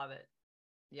Love it.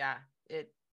 Yeah.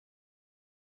 It,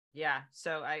 yeah.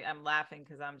 So I'm laughing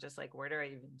because I'm just like, where do I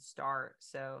even start?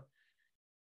 So,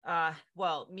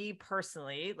 well, me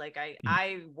personally, like Mhm.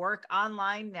 I work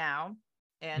online now,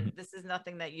 and Mhm. this is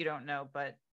nothing that you don't know,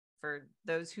 but for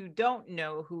those who don't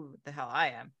know who the hell I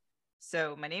am.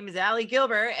 So my name is Allie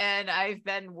Gilbert, and I've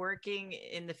been working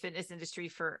in the fitness industry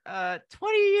for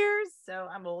 20 years. So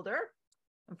I'm older.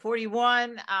 I'm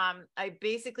 41. I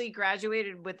basically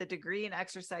graduated with a degree in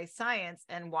exercise science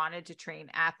and wanted to train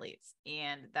athletes.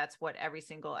 And that's what every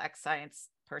single ex science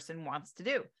person wants to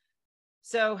do.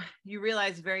 So you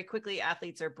realize very quickly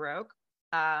athletes are broke.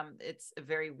 It's a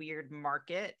very weird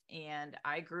market. And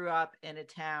I grew up in a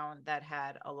town that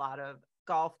had a lot of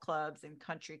golf clubs and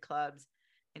country clubs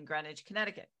in Greenwich,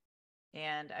 Connecticut.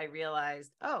 And I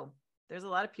realized, oh, there's a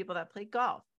lot of people that play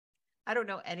golf. I don't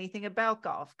know anything about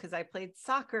golf because I played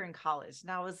soccer in college. And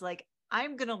I was like,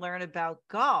 I'm going to learn about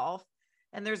golf.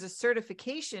 And there's a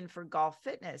certification for golf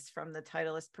fitness from the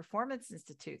Titleist Performance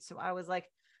Institute. So I was like,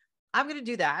 I'm going to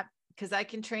do that because I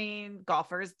can train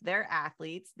golfers. They're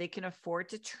athletes. They can afford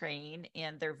to train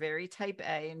and they're very type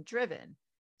A and driven.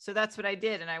 So that's what I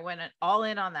did. And I went all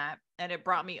in on that. And it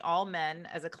brought me all men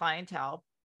as a clientele.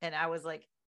 And I was like,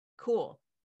 cool.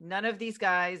 None of these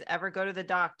guys ever go to the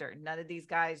doctor. None of these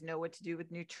guys know what to do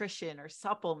with nutrition or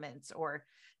supplements or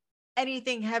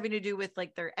anything having to do with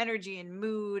like their energy and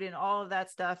mood and all of that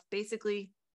stuff,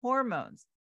 basically hormones.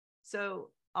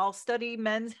 So I'll study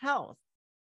men's health.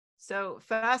 So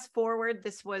fast forward,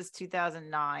 this was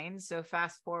 2009. So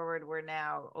fast forward, we're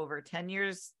now over 10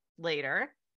 years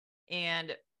later.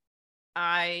 And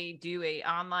I do a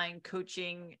online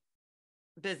coaching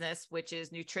business, which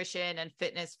is nutrition and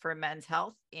fitness for men's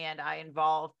health. And I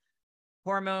involve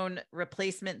hormone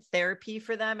replacement therapy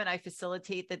for them. And I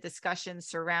facilitate the discussion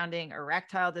surrounding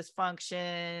erectile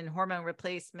dysfunction, hormone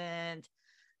replacement,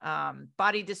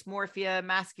 body dysmorphia,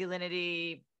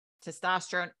 masculinity,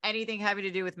 testosterone, anything having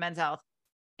to do with men's health.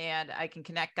 And I can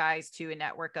connect guys to a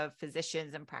network of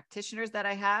physicians and practitioners that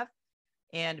I have.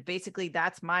 And basically,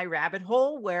 that's my rabbit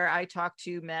hole where I talk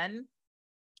to men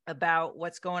about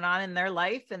what's going on in their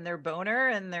life and their boner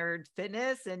and their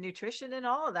fitness and nutrition and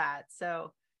all of that.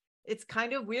 So it's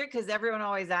kind of weird because everyone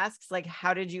always asks, like,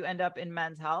 how did you end up in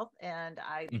men's health? And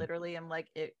I Mhm. literally am like,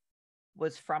 it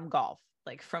was from golf,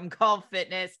 like from golf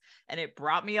fitness, and it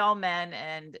brought me all men.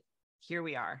 And here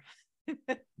we are.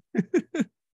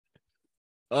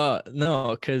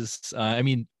 No, because I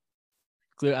mean,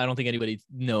 clear. I don't think anybody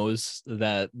knows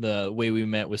that the way we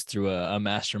met was through a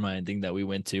mastermind thing that we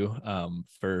went to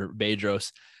for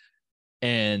Bedros,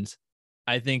 and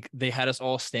I think they had us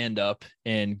all stand up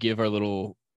and give our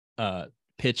little uh,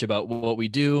 pitch about what we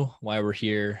do, why we're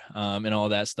here, and all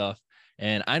that stuff.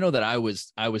 And I know that I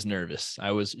was nervous.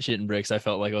 I was shitting bricks. I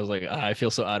felt like I was like, I feel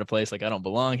so out of place. Like I don't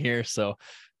belong here. So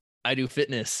I do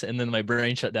fitness, and then my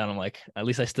brain shut down. I'm like, at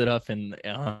least I stood up, and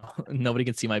nobody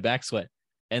can see my back sweat.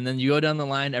 And then you go down the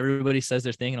line, everybody says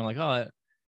their thing, and I'm like, oh.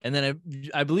 And then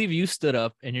I believe you stood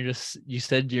up, and you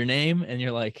said your name, and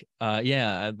you're like,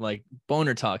 yeah, I'd like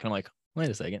boner talk, and I'm like, wait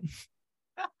a second,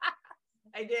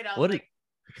 I did. I was what? like,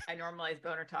 I normalized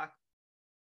boner talk.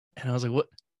 And I was like, what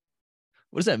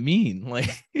does that mean?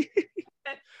 Like,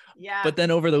 Yeah. but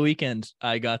then over the weekend,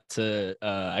 I got to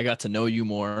know you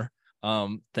more.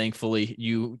 Thankfully,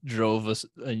 you drove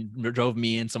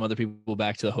me and some other people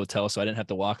back to the hotel, so I didn't have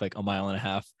to walk like a mile and a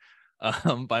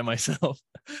half by myself.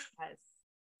 Yes.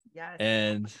 Yes. Oh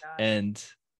and my God. and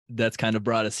that's kind of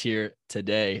brought us here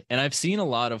today. And I've seen a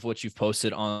lot of what you've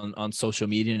posted on social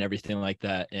media and everything like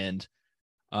that. And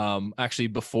actually,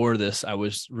 before this, I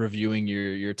was reviewing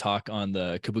your talk on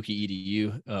the Kabuki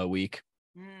EDU week.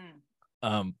 Mm.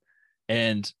 Um,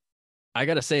 and I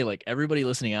gotta say, like everybody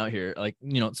listening out here, like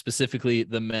specifically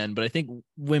the men, but I think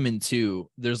women too.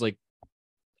 There's like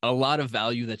a lot of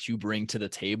value that you bring to the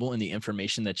table and the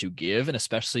information that you give, and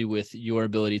especially with your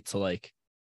ability to like,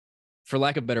 for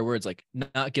lack of better words, like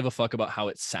not give a fuck about how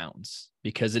it sounds,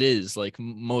 because it is like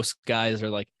most guys are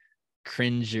like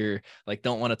cringe or like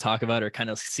don't want to talk about or kind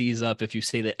of seize up if you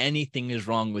say that anything is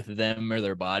wrong with them or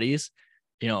their bodies,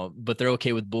 but they're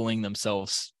okay with bullying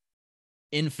themselves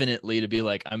infinitely to be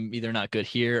like, I'm either not good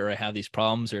here or I have these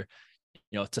problems, or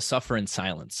to suffer in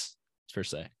silence per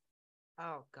se.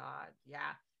 Oh God.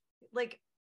 Yeah. Like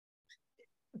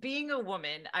being a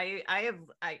woman, I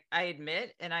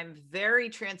admit, and I'm very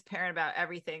transparent about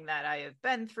everything that I have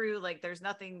been through. Like there's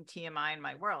nothing TMI in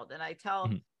my world. And I tell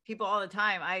Mhm. people all the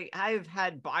time, I've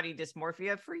had body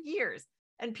dysmorphia for years.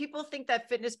 And people think that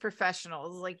fitness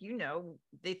professionals, like,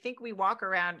 they think we walk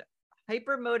around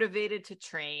hyper motivated to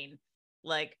train,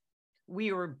 like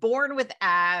we were born with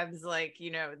abs, like,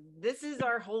 you know, this is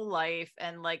our whole life.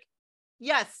 And like,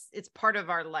 yes, it's part of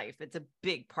our life. It's a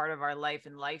big part of our life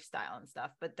and lifestyle and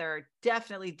stuff. But there are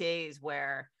definitely days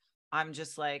where I'm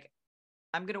just like,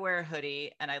 I'm going to wear a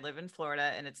hoodie and I live in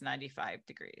Florida and it's 95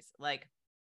 degrees. Like,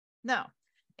 no.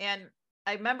 And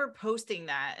I remember posting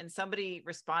that and somebody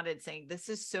responded saying, this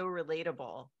is so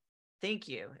relatable. Thank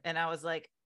you. And I was like,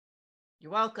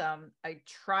 you're welcome. I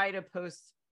try to post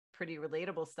pretty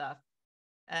relatable stuff.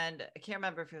 And I can't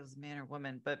remember if it was a man or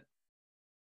woman, but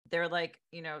they're like,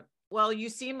 you know, well, you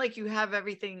seem like you have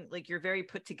everything, like you're very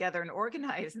put together and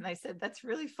organized. And I said, that's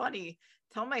really funny.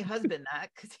 Tell my husband that,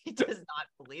 because he does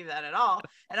not believe that at all.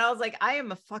 And I was like, I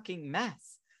am a fucking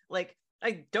mess. Like,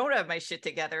 I don't have my shit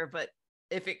together, but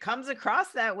if it comes across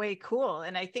that way, cool.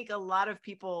 And I think a lot of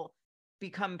people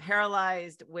become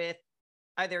paralyzed with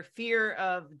either fear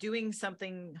of doing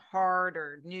something hard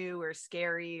or new or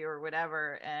scary or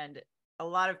whatever. And a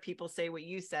lot of people say what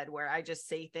you said, where I just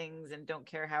say things and don't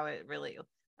care how it really,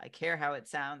 I care how it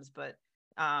sounds, but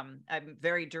I'm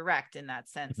very direct in that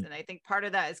sense. And I think part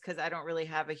of that is because I don't really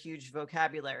have a huge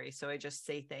vocabulary. So I just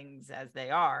say things as they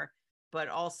are. But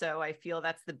also I feel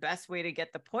that's the best way to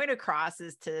get the point across,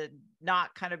 is to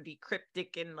not kind of be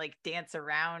cryptic and like dance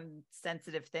around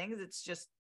sensitive things. It's just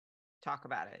talk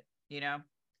about it, you know?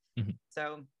 Mm-hmm.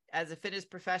 So as a fitness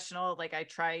professional, like I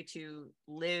try to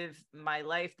live my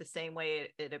life the same way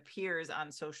it appears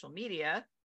on social media,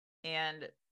 and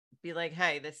be like,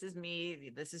 hey, this is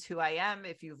me. This is who I am.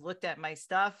 If you've looked at my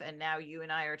stuff and now you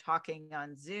and I are talking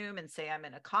on Zoom and say I'm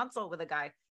in a consult with a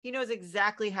guy, he knows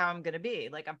exactly how I'm going to be.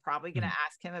 Like, I'm probably going to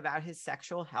ask him about his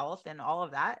sexual health and all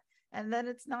of that. And then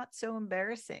it's not so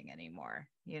embarrassing anymore,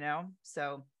 you know?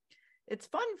 So it's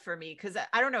fun for me because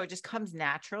I don't know, it just comes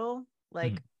natural.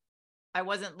 Like, I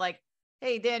wasn't like,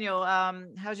 hey, Daniel,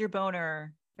 how's your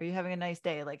boner? Are you having a nice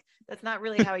day? Like, that's not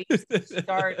really how I used to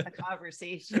start a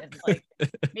conversation. Like,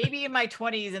 maybe in my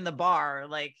 20s in the bar,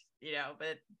 like, you know,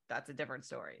 but that's a different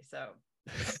story. So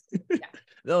yeah.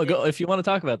 No, go if you want to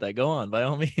talk about that, go on by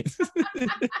all means.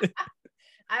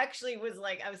 I actually was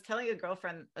like, I was telling a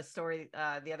girlfriend a story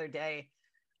the other day.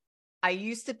 I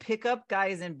used to pick up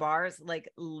guys in bars, like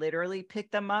literally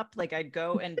pick them up. Like, I'd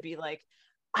go and be like,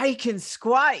 I can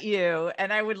squat you.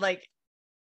 And I would like,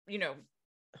 you know,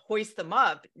 hoist them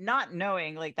up, not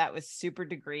knowing like that was super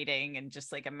degrading and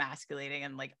just like emasculating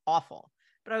and like awful.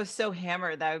 But I was so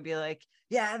hammered that I would be like,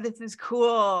 yeah, this is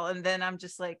cool. And then I'm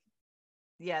just like,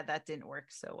 yeah, that didn't work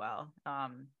so well.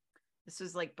 This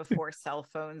was like before cell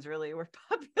phones really were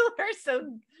popular.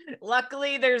 So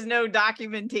luckily there's no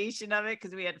documentation of it,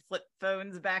 because we had flip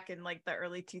phones back in like the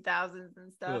early 2000s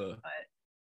and stuff.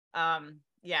 But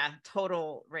yeah,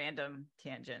 total random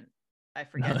tangent. I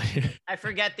forget. No, I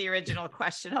forget the original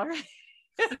question already.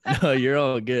 no, you're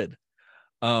all good.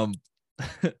 No,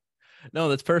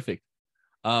 that's perfect.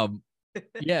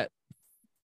 Yeah,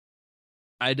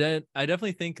 I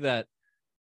definitely think that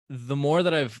the more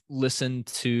that I've listened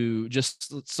to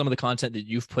just some of the content that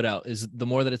you've put out, is the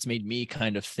more that it's made me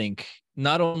kind of think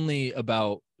not only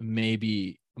about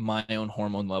maybe my own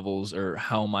hormone levels or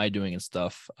how am I doing and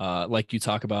stuff, like you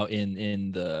talk about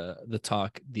in the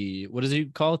talk, the, what does he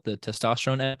call it, the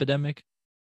testosterone epidemic?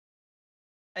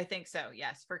 I think so,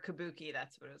 yes. For Kabuki,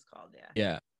 that's what it was called.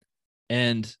 Yeah.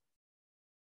 And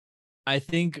I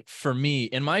think for me,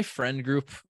 in my friend group,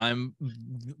 I'm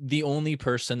the only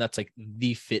person that's like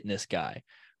the fitness guy,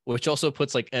 which also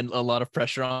puts like a lot of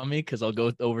pressure on me, because I'll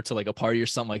go over to like a party or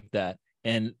something like that.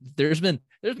 And there's been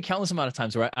countless amount of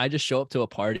times where I just show up to a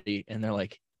party and they're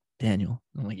like, Daniel.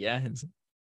 I'm like, yeah,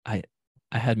 I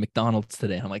had McDonald's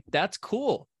today. I'm like, that's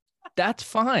cool. That's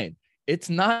fine. It's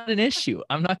not an issue.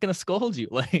 I'm not gonna scold you.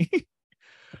 Like,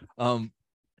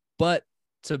 but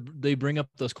they bring up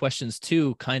those questions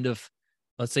too, kind of,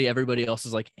 let's say everybody else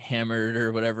is like hammered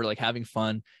or whatever, like having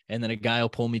fun. And then a guy will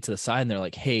pull me to the side and they're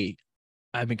like, hey,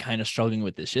 I've been kind of struggling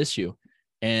with this issue.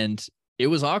 And it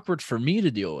was awkward for me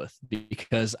to deal with,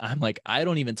 because I'm like, I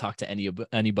don't even talk to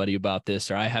anybody about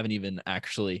this, or I haven't even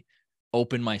actually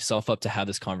opened myself up to have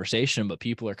this conversation. But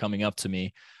people are coming up to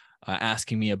me,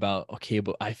 asking me about, okay,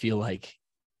 but I feel like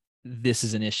this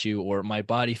is an issue, or my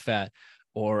body fat,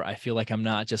 or I feel like I'm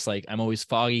not, just like, I'm always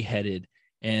foggy headed,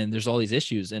 and there's all these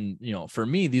issues. And, you know, for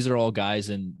me, these are all guys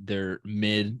in their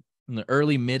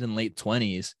early, mid and late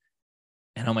 20s.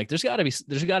 And I'm like, there's gotta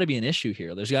be an issue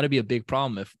here. There's gotta be a big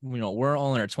problem. If, you know, we're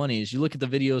all in our 20s, you look at the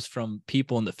videos from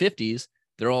people in the 50s,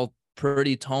 they're all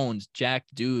pretty toned,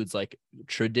 jacked dudes, like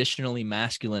traditionally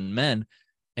masculine men.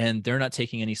 And they're not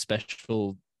taking any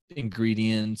special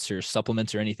ingredients or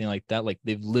supplements or anything like that. Like,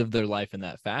 they've lived their life in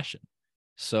that fashion.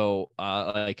 So,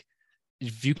 like,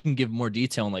 if you can give more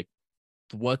detail on like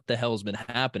what the hell's been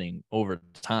happening over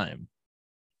time.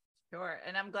 Sure.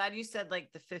 And I'm glad you said like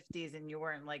the 50s and you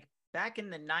weren't like back in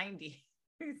the 90s,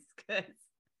 because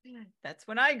that's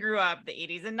when I grew up, the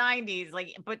 80s and 90s.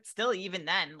 Like, but still, even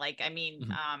then, like, I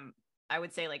mean, I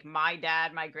would say like my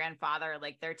dad, my grandfather,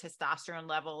 like their testosterone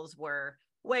levels were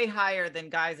way higher than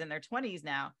guys in their 20s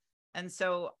now. And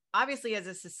so obviously as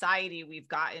a society, we've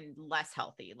gotten less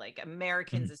healthy, like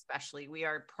Americans, especially, we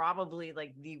are probably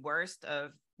like the worst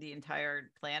of the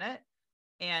entire planet.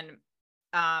 And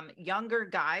younger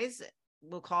guys,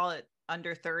 we'll call it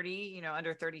under 30,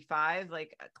 under 35,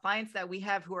 like clients that we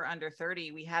have who are under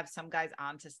 30, we have some guys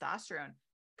on testosterone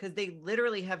because they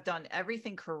literally have done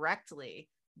everything correctly.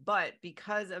 But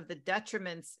because of the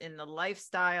detriments in the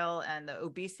lifestyle and the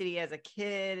obesity as a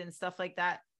kid and stuff like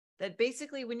that, that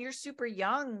basically when you're super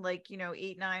young, like,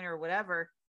 8, 9 or whatever,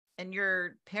 and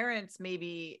your parents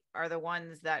maybe are the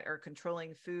ones that are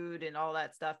controlling food and all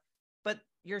that stuff, but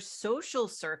your social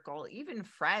circle, even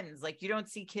friends, like you don't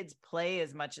see kids play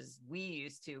as much as we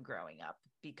used to growing up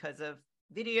because of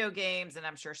video games and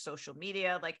I'm sure social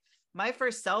media. Like my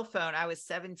first cell phone, I was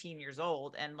 17 years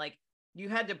old, and like you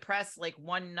had to press like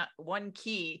one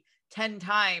key 10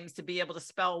 times to be able to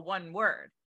spell one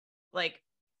word. Like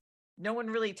no one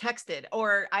really texted,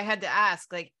 or I had to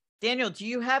ask like, Daniel, do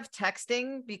you have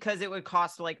texting? Because it would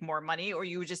cost like more money, or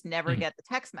you would just never get the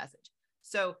text message.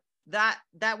 So that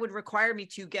would require me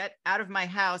to get out of my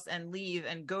house and leave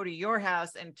and go to your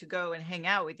house and to go and hang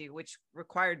out with you, which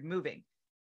required moving.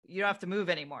 You don't have to move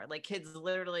anymore. Like kids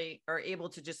literally are able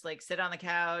to just like sit on the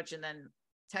couch and then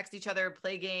text each other,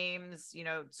 play games.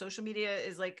 Social media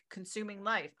is like consuming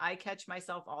life. I catch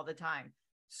myself all the time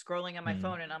scrolling on my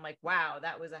phone and I'm like, wow,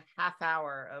 that was a half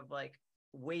hour of like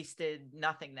wasted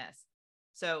nothingness.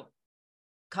 So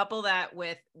couple that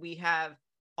with, we have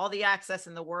all the access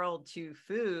in the world to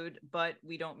food, but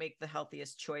we don't make the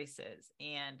healthiest choices.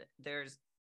 And there's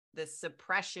this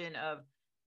suppression of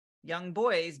young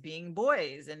boys being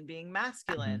boys and being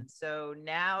masculine. So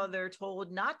now they're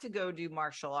told not to go do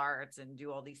martial arts and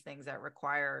do all these things that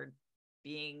require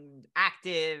being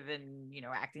active and,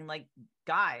 acting like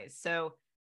guys. So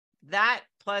that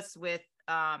plus with,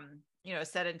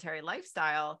 sedentary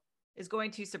lifestyle is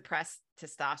going to suppress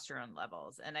testosterone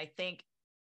levels. And I think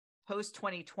post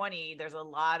 2020, there's a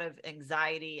lot of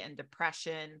anxiety and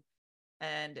depression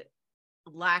and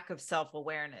lack of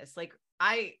self-awareness. Like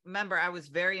I remember I was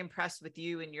very impressed with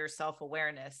you and your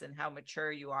self-awareness and how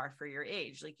mature you are for your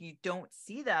age. Like you don't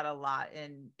see that a lot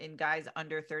in guys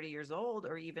under 30 years old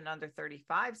or even under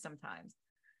 35 sometimes.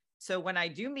 So when I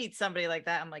do meet somebody like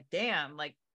that, I'm like, damn,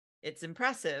 like it's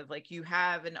impressive. Like you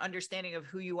have an understanding of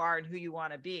who you are and who you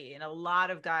want to be. And a lot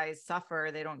of guys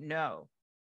suffer. They don't know.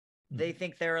 They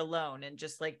think they're alone. And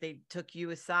just like they took you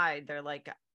aside, they're like,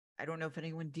 I don't know if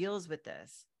anyone deals with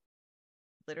this.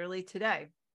 Literally today,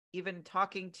 even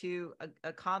talking to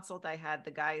a consult I had,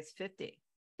 the guy is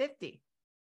 50,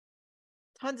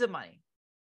 tons of money,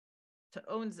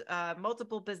 owns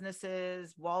multiple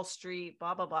businesses, Wall Street,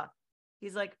 blah, blah, blah.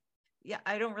 He's like, yeah,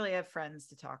 I don't really have friends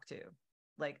to talk to.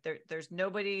 Like there's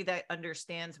nobody that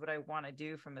understands what I want to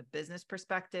do from a business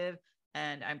perspective.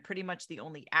 And I'm pretty much the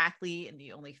only athlete and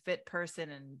the only fit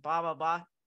person and blah, blah, blah.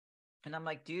 And I'm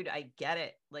like, dude, I get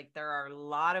it. Like there are a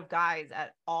lot of guys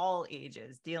at all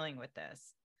ages dealing with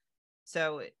this.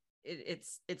 So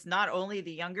it's not only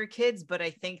the younger kids, but I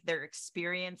think they're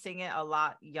experiencing it a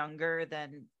lot younger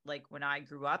than like when I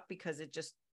grew up, because it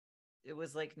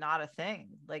was like not a thing,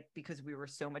 like because we were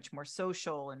so much more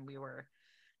social and we were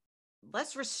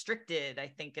less restricted, I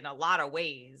think, in a lot of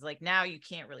ways. Like now you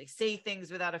can't really say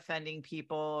things without offending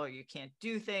people, or you can't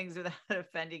do things without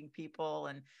offending people,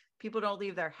 and people don't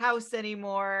leave their house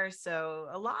anymore. So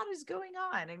a lot is going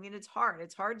on. I mean, it's hard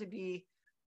to be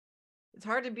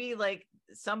like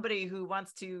somebody who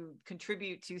wants to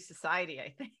contribute to society, I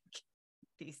think,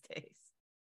 these days.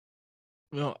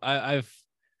 Well, I've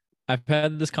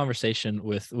had this conversation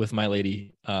with my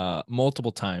lady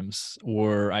multiple times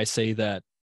where I say that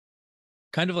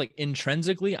kind of like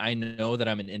intrinsically, I know that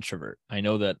I'm an introvert. I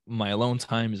know that my alone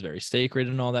time is very sacred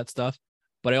and all that stuff.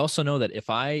 But I also know that if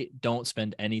I don't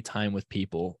spend any time with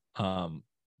people,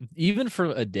 even for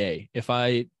a day, if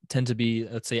I tend to be,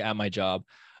 let's say, at my job,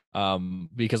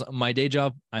 because my day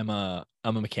job, I'm a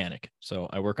mechanic. So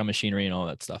I work on machinery and all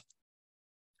that stuff.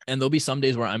 And there'll be some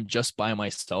days where I'm just by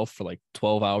myself for like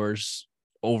 12 hours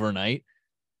overnight.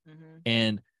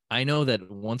 And I know that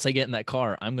once I get in that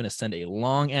car, I'm going to send a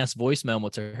long ass voice memo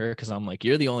to her, because I'm like,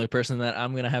 you're the only person that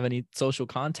I'm going to have any social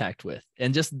contact with.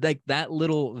 And just like that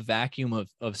little vacuum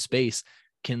of space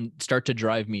can start to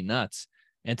drive me nuts.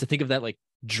 And to think of that, like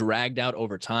dragged out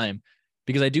over time.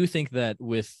 Because I do think that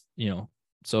with,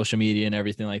 social media and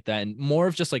everything like that, and more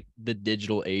of just like the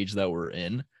digital age that we're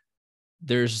in,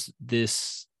 there's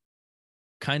this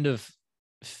kind of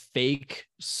fake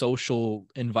social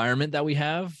environment that we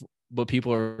have, but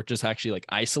people are just actually like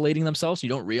isolating themselves. You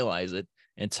don't realize it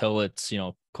until it's,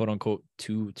 quote unquote,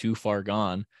 too far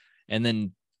gone. And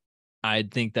then I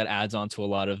think that adds on to a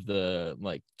lot of the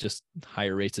like just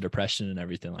higher rates of depression and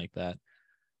everything like that.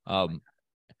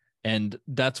 And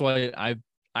that's why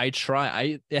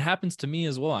it happens to me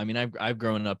as well. I mean, I've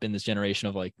grown up in this generation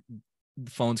of like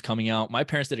phones coming out. My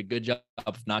parents did a good job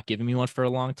of not giving me one for a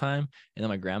long time. And then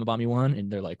my grandma bought me one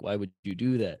and they're like, why would you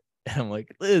do that? And I'm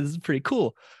like, this is pretty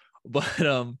cool.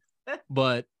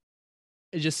 But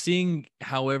just seeing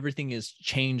how everything has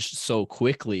changed so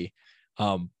quickly,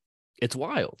 it's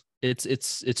wild.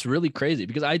 It's really crazy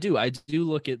because I do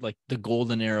look at like the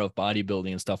golden era of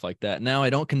bodybuilding and stuff like that. Now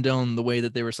I don't condone the way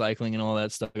that they were cycling and all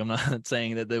that stuff. I'm not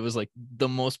saying that it was like the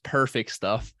most perfect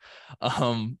stuff.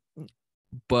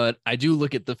 But I do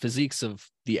look at the physiques of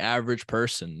the average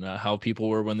person, how people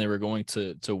were when they were going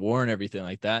to war and everything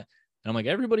like that. And I'm like,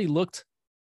 everybody looked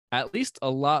at least a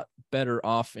lot better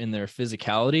off in their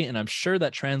physicality. And I'm sure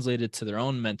that translated to their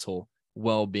own mental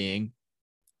well-being,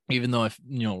 even though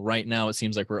right now it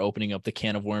seems like we're opening up the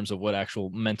can of worms of what actual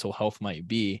mental health might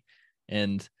be.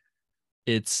 And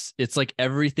it's like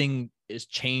everything is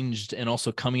changed and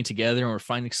also coming together, and we're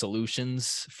finding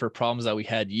solutions for problems that we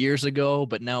had years ago,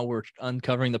 but now we're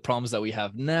uncovering the problems that we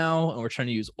have now, and we're trying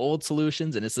to use old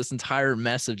solutions. And it's this entire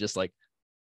mess of just like,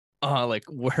 like,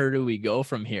 where do we go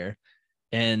from here?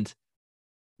 And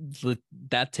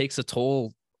that takes a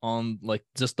toll on like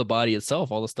just the body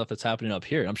itself, all the stuff that's happening up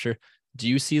here. I'm sure. Do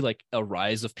you see like a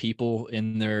rise of people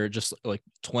in their just like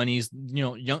 20s,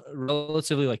 young,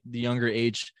 relatively like the younger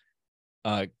age,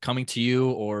 coming to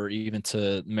you or even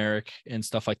to Merrick and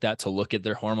stuff like that to look at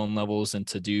their hormone levels and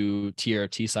to do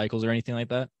TRT cycles or anything like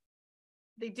that?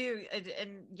 They do.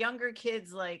 And younger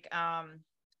kids, like, I'm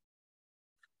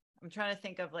trying to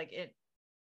think of like it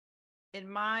in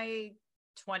my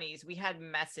 20s, we had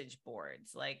message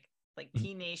boards, like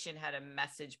T Nation had a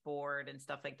message board and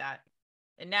stuff like that.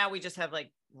 And now we just have like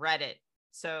Reddit.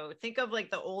 So think of like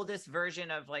the oldest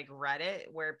version of like Reddit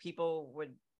where people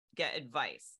would get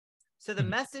advice. So the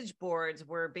message boards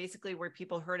were basically where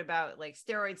people heard about like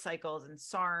steroid cycles and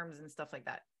SARMs and stuff like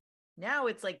that. Now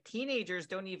it's like teenagers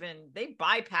they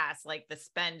bypass like the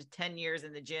spend 10 years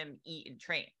in the gym, eat and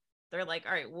train. They're like,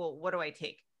 all right, well, what do I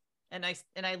take? And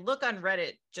I look on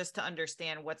Reddit just to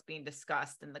understand what's being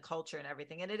discussed and the culture and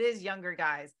everything. And it is younger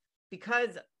guys,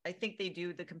 because I think they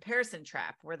do the comparison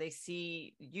trap where they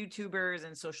see YouTubers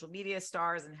and social media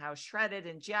stars and how shredded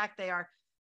and jacked they are,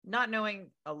 not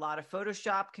knowing a lot of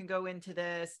Photoshop can go into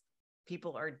this.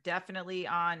 People are definitely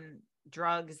on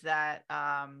drugs that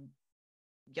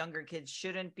younger kids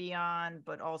shouldn't be on,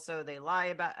 but also they lie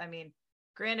about. I mean,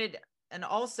 granted, and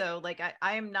also like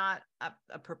I am not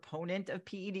a proponent of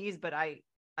PEDs, but I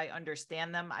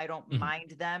understand them. I don't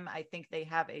mind them. I think they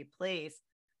have a place.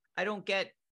 I don't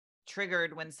get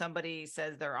triggered when somebody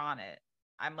says they're on it.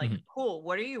 I'm like, cool,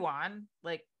 what are you on?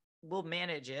 Like, we'll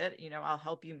manage it. I'll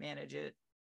help you manage it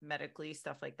medically,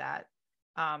 stuff like that.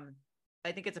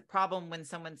 I think it's a problem when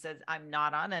someone says I'm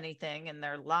not on anything and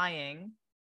they're lying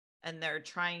and they're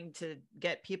trying to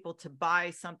get people to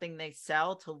buy something they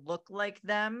sell to look like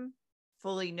them,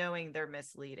 fully knowing they're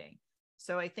misleading.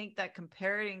 So I think that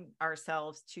comparing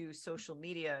ourselves to social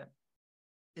media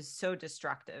is so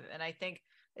destructive. And I think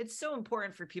it's so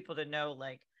important for people to know,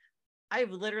 like,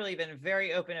 I've literally been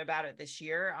very open about it this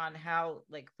year on how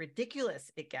like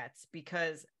ridiculous it gets,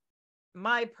 because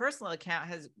my personal account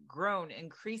has grown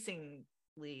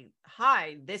increasingly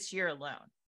high this year alone.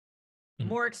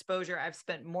 More exposure. I've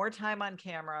spent more time on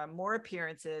camera, more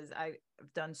appearances. I've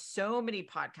done so many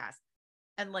podcasts,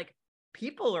 and like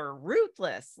people are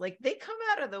ruthless. Like they come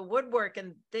out of the woodwork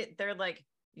and they're like,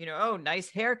 oh, nice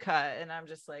haircut. And I'm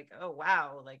just like, oh,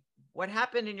 wow. Like what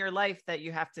happened in your life that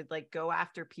you have to like go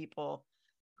after people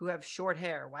who have short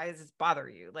hair? Why does this bother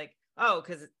you? Like, oh,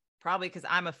 probably because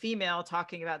I'm a female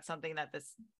talking about something that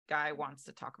this guy wants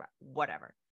to talk about,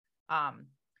 whatever.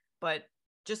 But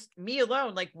just me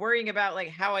alone, like worrying about like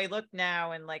how I look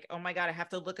now and like, oh my God, I have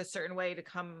to look a certain way to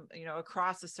come,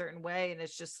 across a certain way. And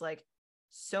it's just like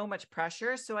so much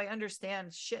pressure. So I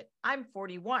understand, shit, I'm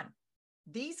 41.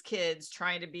 These kids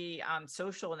trying to be on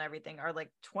social and everything are like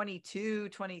 22,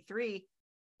 23.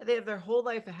 They have their whole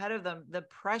life ahead of them. The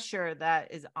pressure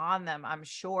that is on them, I'm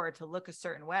sure, to look a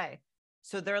certain way.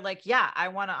 So they're like, yeah, I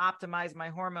want to optimize my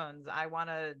hormones. I want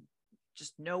to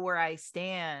just know where I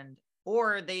stand.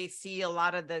 Or they see a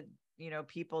lot of the,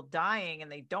 people dying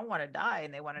and they don't want to die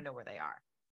and they want to know where they are.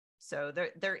 So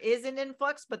there is an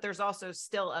influx, but there's also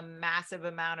still a massive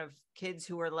amount of kids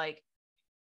who are like,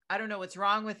 I don't know what's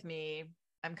wrong with me.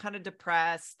 I'm kind of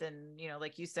depressed and,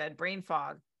 like you said, brain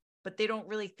fog, but they don't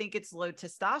really think it's low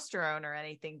testosterone or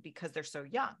anything because they're so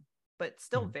young, but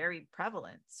still very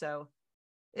prevalent. So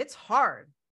it's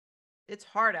hard. It's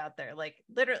hard out there, like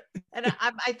literally. And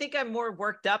I think I'm more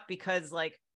worked up because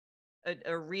like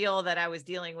a reel that I was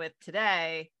dealing with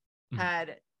today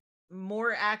had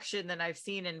more action than I've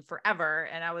seen in forever.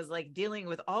 And I was like dealing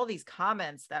with all these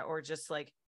comments that were just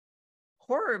like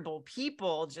horrible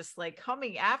people just like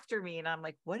coming after me. And I'm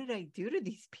like, what did I do to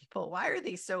these people? Why are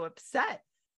they so upset?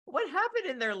 What happened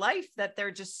in their life that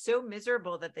they're just so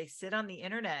miserable that they sit on the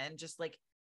internet and just like,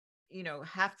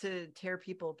 have to tear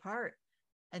people apart?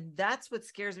 And that's what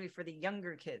scares me for the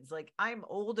younger kids. Like I'm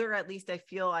older, at least I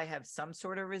feel I have some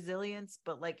sort of resilience.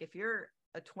 But like if you're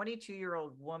a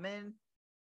 22-year-old woman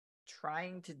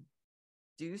trying to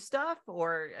do stuff,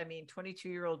 or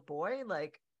 22-year-old boy,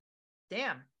 like,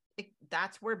 damn,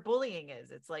 that's where bullying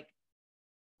is. It's like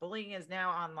bullying is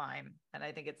now online. And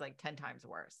I think it's like 10 times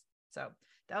worse. So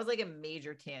that was like a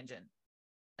major tangent.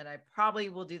 And I probably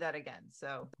will do that again.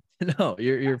 So no,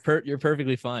 you're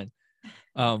perfectly fine.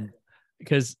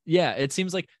 Because it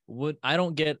seems like what I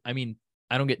don't get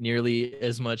nearly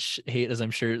as much hate as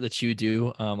I'm sure that you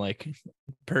do, like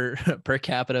per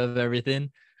capita of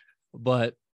everything.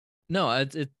 But no,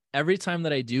 it every time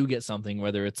that I do get something,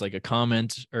 whether it's like a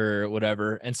comment or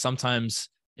whatever, and sometimes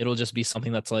it'll just be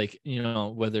something that's like,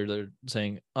 whether they're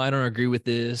saying, I don't agree with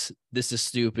this is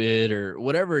stupid, or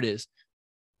whatever it is.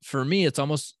 For me, it's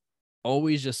almost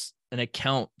always just an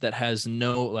account that has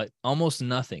almost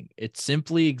nothing. It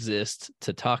simply exists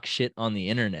to talk shit on the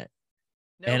internet.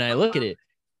 And I look at it.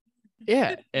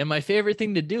 Yeah. And my favorite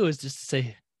thing to do is just to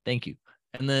say, thank you.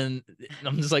 And then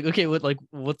I'm just like, okay,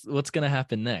 what's going to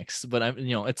happen next? But I'm,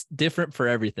 it's different for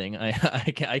everything.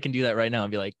 I can do that right now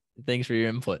and be like, thanks for your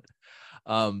input.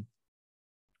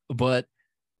 But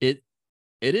it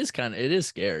is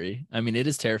scary. it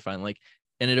is terrifying. Like,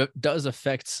 and it does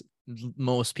affect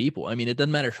most people. It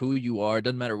doesn't matter who you are. It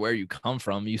doesn't matter where you come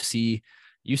from. You see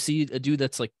a dude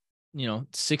that's like,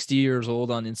 60 years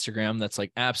old on Instagram that's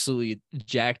like absolutely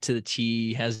jacked to the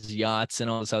T, has yachts and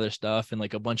all this other stuff, and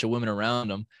like a bunch of women around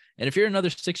him. And if you're another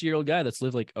 60-year-old guy that's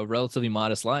lived like a relatively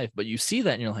modest life, but you see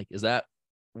that and you're like, is that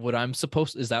where I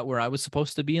was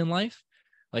supposed to be in life?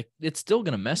 Like, it's still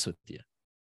gonna mess with you.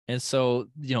 And so,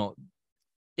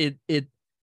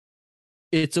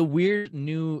 it's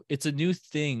a new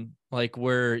thing, like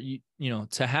where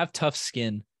to have tough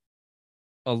skin,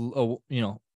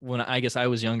 when I guess I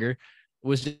was younger,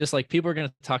 was just like people are going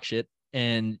to talk shit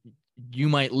and you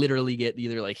might literally get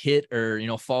either like hit or,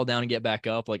 fall down and get back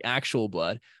up, like actual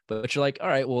blood. But you're like, all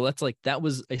right, well, that's like, that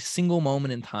was a single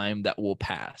moment in time that will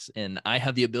pass. And I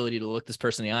have the ability to look this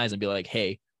person in the eyes and be like,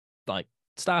 hey, like,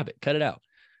 stop it, cut it out.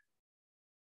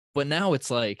 But now it's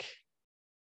like,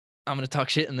 I'm going to talk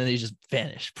shit and then they just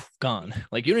vanish, gone.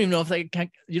 Like, you don't even know if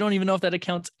that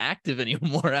account's active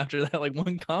anymore after that, like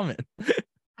one comment.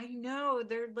 I know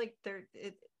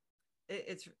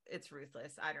it's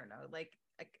ruthless. I don't know. Like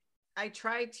I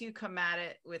try to come at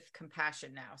it with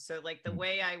compassion now. So like the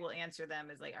way I will answer them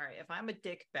is like, all right, if I'm a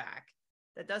dick back,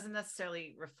 that doesn't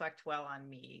necessarily reflect well on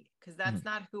me because that's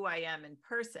not who I am in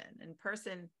person.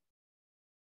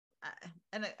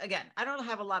 And again, I don't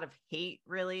have a lot of hate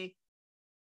really.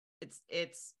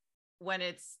 It's when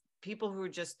it's people who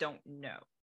just don't know.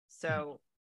 So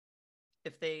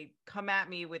if they come at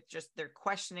me with just they're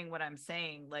questioning what I'm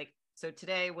saying, like, so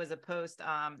today was a post,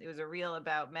 it was a reel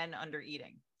about men under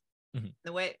eating.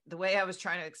 The way I was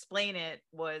trying to explain it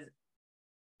was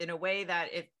in a way that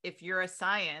if you're a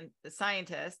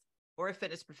scientist or a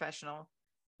fitness professional,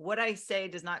 what I say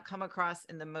does not come across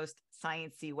in the most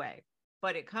sciencey way,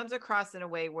 but it comes across in a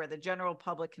way where the general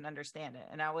public can understand it.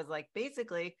 And I was like,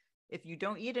 basically, if you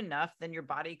don't eat enough, then your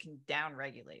body can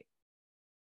downregulate.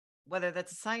 Whether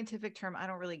that's a scientific term, I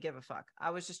don't really give a fuck. I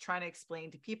was just trying to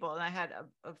explain to people. And I had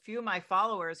a few of my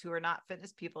followers who are not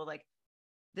fitness people, like,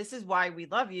 this is why we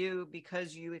love you,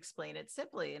 because you explain it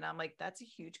simply. And I'm like, that's a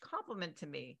huge compliment to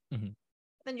me.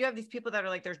 Then you have these people that are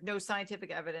like, there's no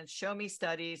scientific evidence. Show me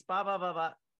studies, blah, blah, blah,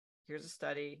 blah. Here's a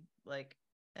study. Like,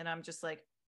 and I'm just like,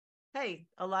 hey,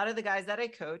 a lot of the guys that I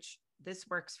coach, this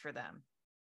works for them.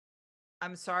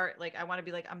 I'm sorry. Like, I want to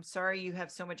be like, I'm sorry you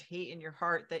have so much hate in your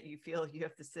heart that you feel you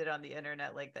have to sit on the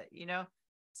internet like that,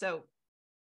 So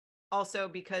also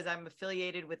because I'm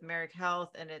affiliated with Merrick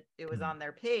Health and it was on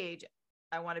their page,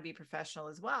 I want to be professional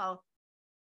as well.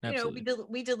 Absolutely.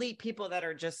 We delete people that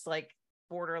are just like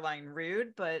borderline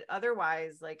rude, but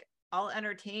otherwise, like, I'll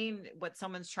entertain what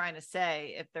someone's trying to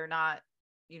say if they're not,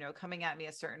 coming at me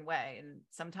a certain way. And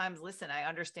sometimes, listen, I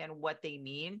understand what they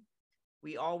mean.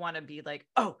 We all want to be like,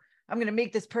 oh, I'm going to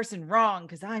make this person wrong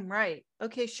because I'm right.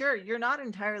 Okay, sure. You're not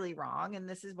entirely wrong. And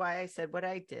this is why I said what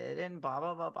I did and blah,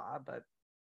 blah, blah, blah. But,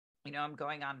 I'm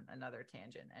going on another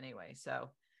tangent anyway. So,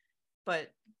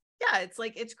 but yeah, it's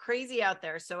like, it's crazy out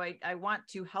there. So I want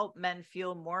to help men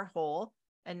feel more whole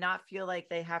and not feel like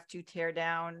they have to tear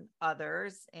down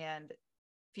others, and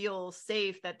feel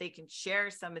safe that they can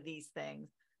share some of these things.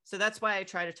 So that's why I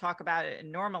try to talk about it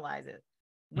and normalize it.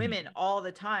 Women all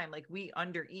the time, like, we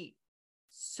undereat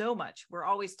so much. We're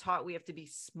always taught we have to be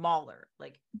smaller,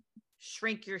 like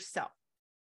shrink yourself.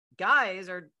 Guys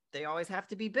they always have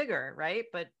to be bigger, right?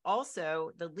 But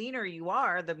also, the leaner you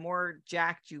are, the more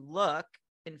jacked you look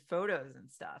in photos and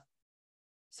stuff.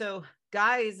 So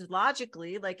guys,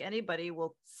 logically, like anybody,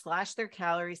 will slash their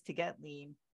calories to get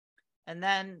lean, and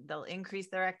then they'll increase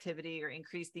their activity or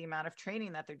increase the amount of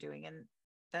training that they're doing. And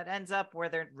that ends up where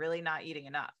they're really not eating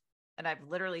enough. And I've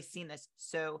literally seen this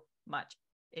so much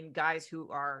in guys who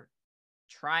are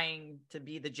trying to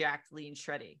be the jacked, lean,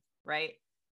 shreddy, right?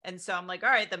 And so I'm like, all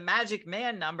right, the magic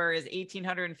man number is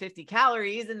 1,850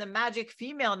 calories, and the magic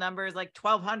female number is like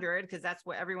 1,200, because that's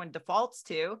what everyone defaults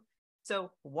to.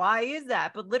 So why is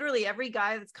that? But literally every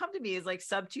guy that's come to me is like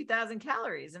sub 2,000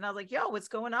 calories. And I was like, yo, what's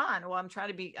going on? Well, I'm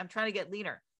trying to get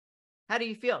leaner. How do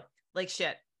you feel? Like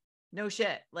shit. No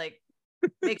shit. Like,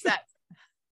 makes sense.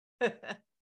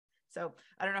 So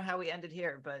I don't know how we ended up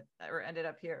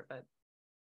here, but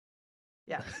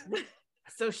yeah.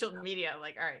 Social media,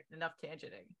 like, all right, enough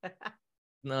tangenting.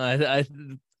 No, I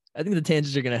think the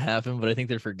tangents are gonna happen, but I think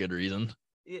they're for good reason.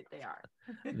 Yeah, they are.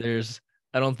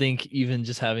 I don't think even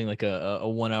just having like a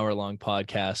 1 hour long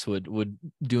podcast would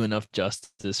do enough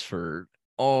justice for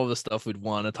all the stuff we'd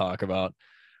want to talk about.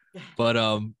 But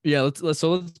yeah, let's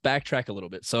backtrack a little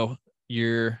bit. So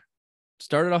you're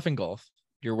started off in golf.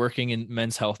 You're working in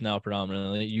men's health now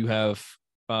predominantly. You have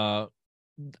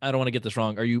I don't want to get this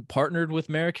wrong. Are you partnered with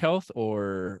Merrick Health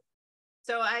or?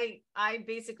 So I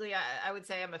basically, I would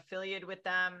say I'm affiliated with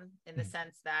them in the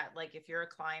sense that, like, if you're a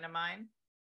client of mine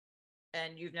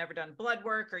and you've never done blood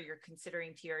work or you're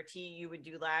considering TRT, you would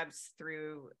do labs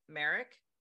through Merrick.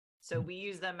 So we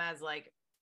use them as like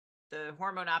the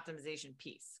hormone optimization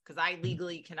piece, because I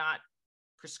legally cannot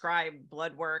prescribe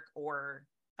blood work or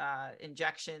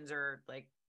injections, or like,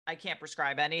 I can't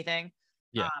prescribe anything.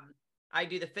 Yeah. I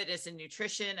do the fitness and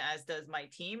nutrition, as does my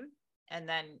team. And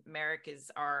then Merrick is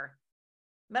our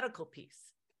medical piece.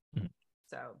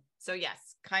 So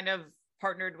yes, kind of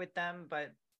partnered with them,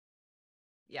 but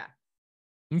yeah.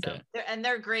 Okay. So, and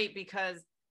they're great because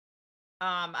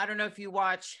I don't know if you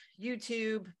watch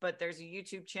YouTube, but there's a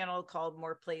YouTube channel called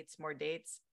More Plates, More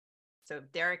Dates. So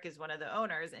Derek is one of the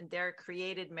owners, and Derek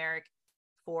created Merrick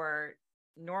for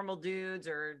normal dudes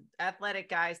or athletic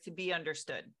guys to be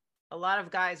understood. A lot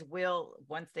of guys will,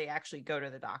 once they actually go to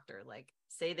the doctor, like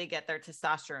say they get their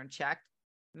testosterone checked,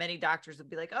 many doctors will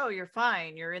be like, oh, you're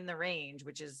fine, you're in the range,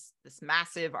 which is this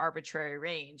massive arbitrary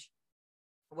range.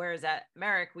 Whereas at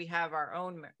Merrick, we have our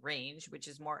own range, which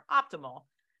is more optimal.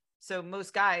 So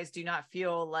most guys do not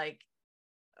feel like,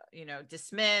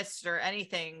 dismissed or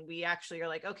anything. We actually are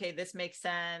like, okay, this makes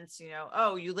sense.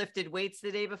 Oh, you lifted weights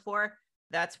the day before,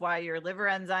 that's why your liver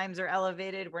enzymes are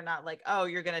elevated. We're not like, oh,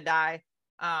 you're going to die.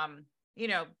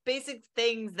 Basic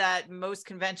things that most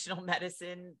conventional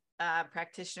medicine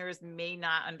practitioners may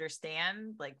not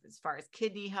understand, like as far as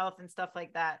kidney health and stuff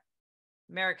like that.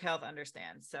 Merrick Health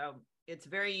understands. So it's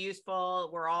very useful.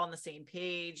 We're all on the same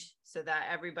page so that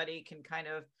everybody can kind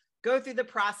of go through the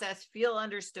process, feel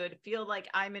understood, feel like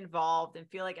I'm involved, and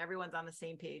feel like everyone's on the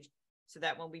same page, so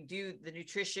that when we do the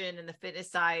nutrition and the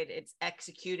fitness side, it's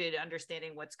executed,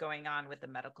 understanding what's going on with the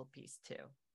medical piece too.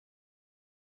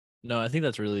 No, I think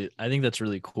that's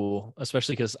really cool,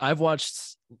 especially because I've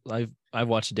watched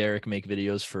Derek make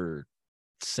videos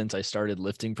since I started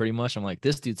lifting pretty much. I'm like,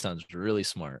 this dude sounds really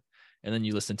smart. And then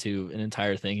you listen to an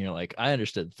entire thing, and you're like, I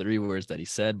understood 3 words that he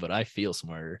said, but I feel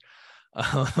smarter.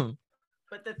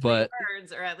 But the 3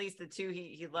 words, or at least the 2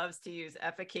 he loves to use: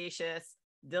 efficacious,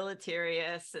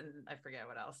 deleterious, and I forget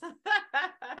what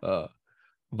else.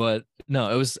 But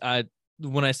no,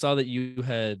 when I saw that you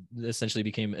had essentially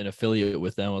became an affiliate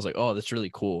with them, I was like, oh, that's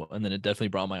really cool. And then it definitely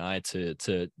brought my eye to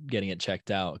getting it checked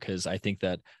out, because I think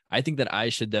that I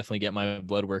should definitely get my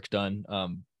blood work done.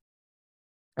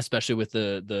 Especially with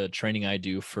the training I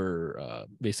do for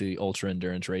basically ultra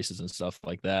endurance races and stuff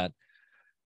like that.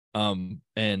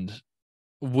 And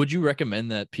would you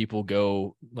recommend that people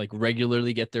go like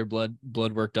regularly get their blood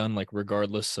work done, like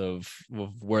regardless of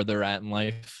where they're at in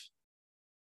life?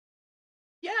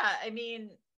 Yeah, I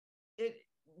mean, it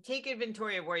take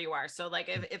inventory of where you are. So like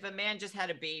if a man just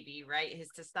had a baby, right, his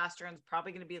testosterone's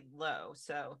probably going to be low.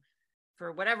 So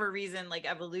for whatever reason, like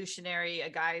evolutionary, a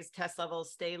guy's test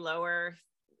levels stay lower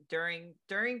during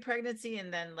pregnancy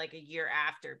and then like a year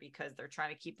after, because they're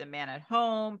trying to keep the man at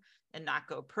home and not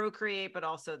go procreate, but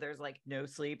also there's like no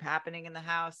sleep happening in the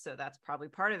house, so that's probably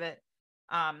part of it.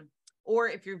 Or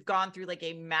if you've gone through like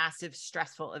a massive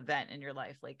stressful event in your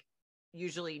life, like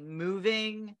usually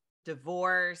moving,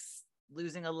 divorce,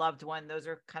 losing a loved one, those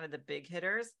are kind of the big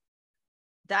hitters.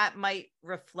 That might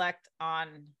reflect on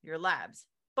your labs.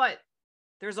 But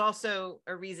there's also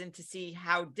a reason to see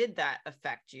how did that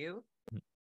affect you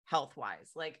health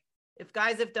wise. Like if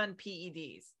guys have done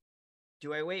PEDs,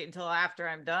 do I wait until after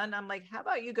I'm done? I'm like, how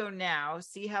about you go now,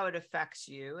 see how it affects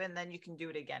you, and then you can do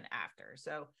it again after.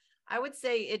 So I would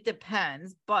say it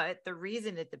depends, but the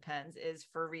reason it depends is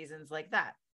for reasons like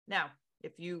that. Now,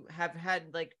 if you have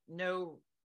had like no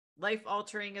life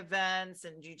altering events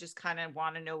and you just kind of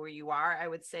want to know where you are, I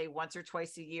would say once or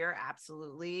twice a year,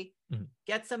 absolutely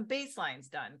get some baselines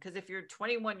done. Because if you're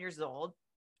 21 years old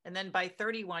and then by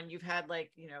 31, you've had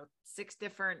like, 6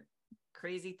 different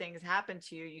crazy things happen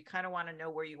to you, you kind of want to know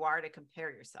where you are to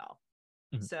compare yourself.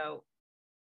 So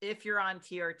if you're on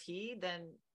TRT, then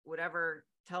whatever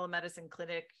telemedicine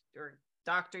clinic or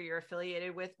doctor you're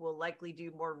affiliated with will likely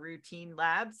do more routine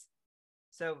labs.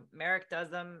 So Merrick does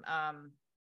them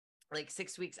like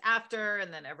 6 weeks after,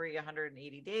 and then every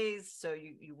 180 days. So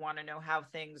you want to know how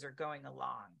things are going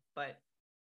along. But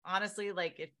honestly,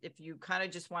 like if you kind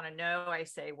of just want to know, I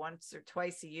say once or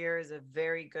twice a year is a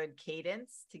very good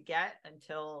cadence to get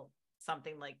until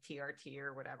something like TRT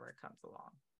or whatever comes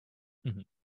along.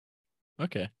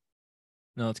 Okay.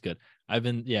 No, that's good. I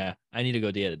need to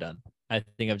go get it done. I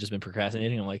think I've just been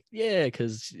procrastinating. I'm like, yeah,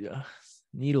 because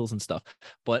needles and stuff.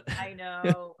 But I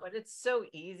know, but it's so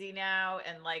easy now.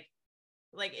 And like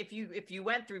if you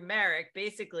went through Merrick,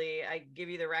 basically I give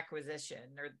you the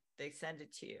requisition or they send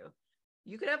it to you.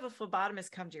 You could have a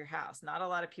phlebotomist come to your house. Not a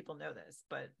lot of people know this,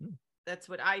 but that's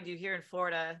what I do here in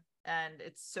Florida. And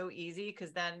it's so easy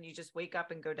because then you just wake up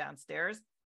and go downstairs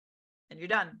and you're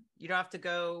done. You don't have to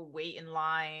go wait in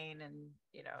line and,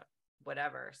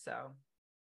 whatever. So.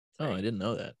 I didn't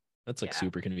know that. That's like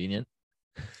super convenient.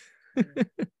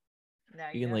 Now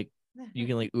you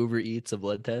can like Uber Eats a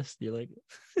blood test. You're like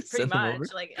pretty send them much over.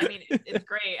 like, I mean, it's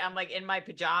great. I'm like in my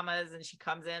pajamas and she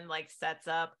comes in, like sets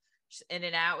up, she's in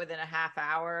and out within a half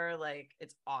hour. Like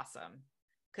it's awesome.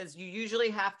 Cause you usually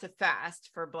have to fast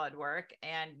for blood work.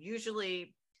 And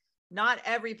usually not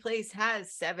every place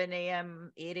has 7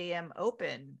 a.m., 8 a.m.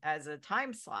 open as a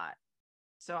time slot.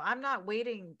 So I'm not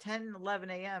waiting 10, 11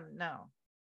 a.m. No.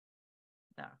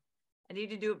 I need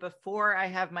to do it before I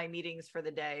have my meetings for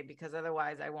the day because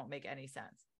otherwise I won't make any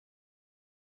sense.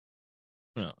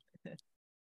 No.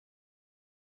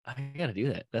 I gotta do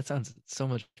that. That sounds so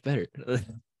much better.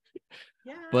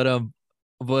 Yeah.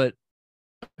 But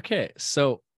okay,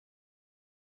 so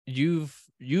you've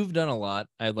done a lot,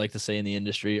 I'd like to say, in the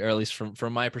industry, or at least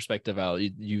from my perspective out.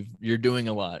 You're doing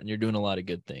a lot and you're doing a lot of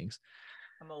good things.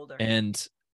 I'm older. And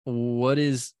what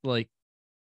is like,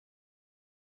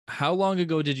 how long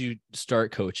ago did you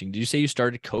start coaching? Did you say you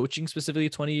started coaching specifically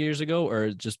 20 years ago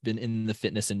or just been in the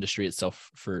fitness industry itself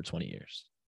for 20 years?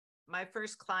 My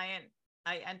first client,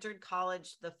 I entered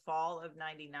college the fall of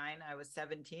 99. I was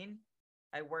 17.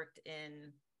 I worked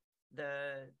in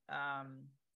the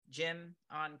gym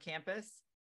on campus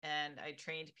and I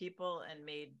trained people and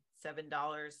made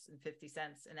 $7.50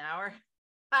 an hour.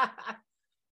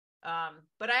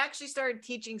 But I actually started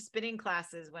teaching spinning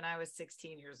classes when I was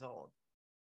 16 years old.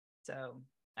 So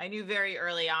I knew very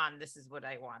early on, this is what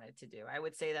I wanted to do. I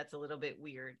would say that's a little bit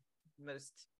weird.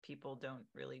 Most people don't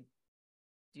really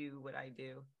do what I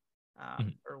do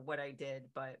or what I did.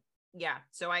 But yeah,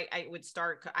 so I would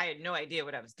start, I had no idea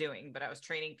what I was doing, but I was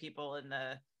training people in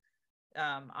the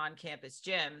on-campus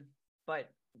gym. But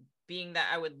being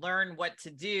that I would learn what to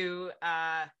do,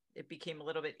 it became a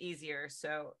little bit easier.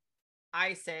 So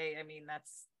I say, I mean,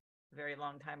 that's a very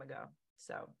long time ago.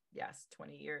 So yes,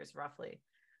 20 years roughly.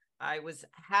 I was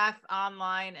half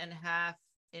online and half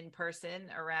in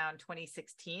person around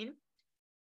 2016.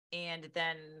 And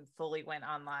then fully went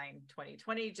online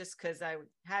 2020 just because I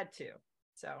had to.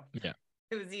 So yeah,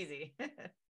 it was easy.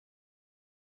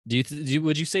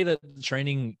 Would you say that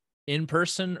training in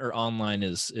person or online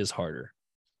is harder?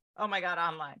 Oh my God,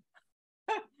 online.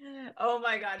 Oh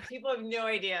my God. People have no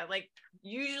idea. Like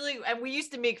usually, and we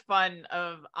used to make fun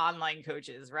of online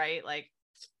coaches, right? Like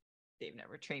they've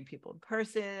never trained people in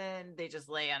person. They just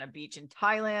lay on a beach in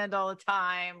Thailand all the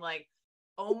time. Like,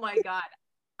 oh my God.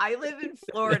 I live in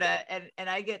Florida and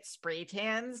I get spray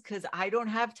tans because I don't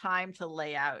have time to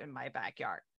lay out in my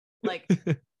backyard. Like,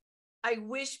 I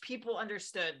wish people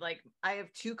understood. Like, I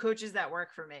have 2 coaches that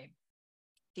work for me.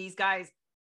 These guys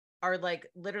are like,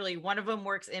 literally, one of them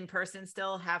works in person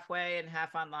still, halfway and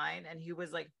half online. And he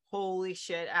was like, holy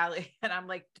shit, Allie. And I'm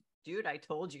like, dude, I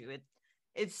told you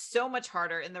it's so much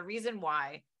harder. And the reason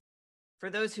why, for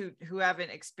those who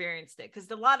haven't experienced it, because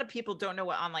a lot of people don't know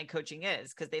what online coaching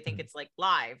is, because they think it's like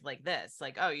live, like this,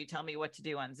 like, oh, you tell me what to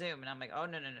do on Zoom. And I'm like, oh,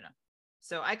 no.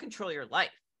 So I control your life.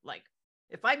 Like,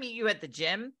 if I meet you at the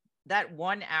gym, that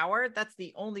 1 hour, that's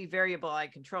the only variable I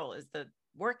control, is the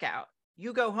workout.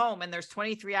 You go home and there's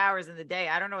 23 hours in the day.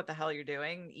 I don't know what the hell you're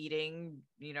doing, eating,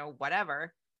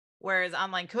 whatever. Whereas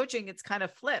online coaching, it's kind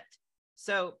of flipped.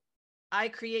 So I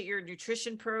create your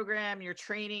nutrition program, your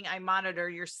training. I monitor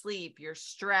your sleep, your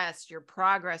stress, your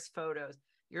progress photos,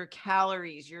 your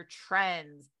calories, your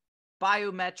trends,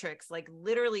 biometrics, like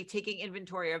literally taking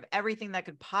inventory of everything that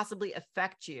could possibly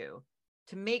affect you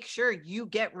to make sure you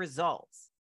get results.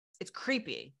 It's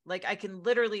creepy. Like, I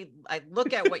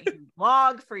look at what you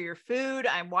log for your food.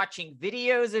 I'm watching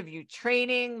videos of you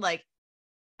training. Like,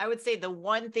 I would say the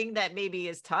one thing that maybe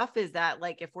is tough is that,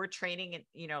 like, if we're training,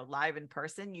 live in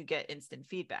person, you get instant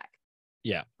feedback.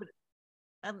 Yeah. But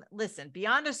listen,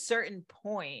 beyond a certain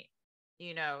point,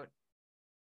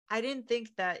 I didn't think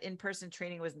that in-person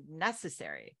training was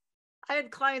necessary. I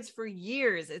had clients for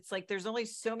years. It's like, there's only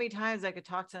so many times I could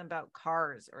talk to them about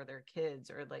cars or their kids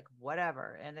or like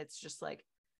whatever. And it's just like,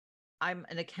 I'm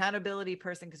an accountability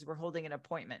person because we're holding an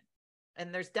appointment.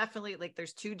 And there's definitely, like,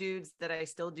 there's 2 dudes that I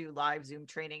still do live Zoom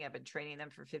training. I've been training them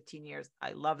for 15 years.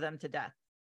 I love them to death.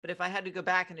 But if I had to go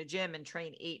back in a gym and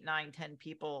train 8, 9, 10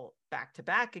 people back to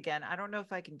back again, I don't know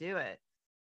if I can do it,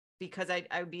 because I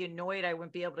would be annoyed. I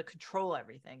wouldn't be able to control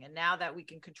everything. And now that we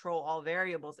can control all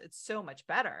variables, it's so much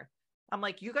better. I'm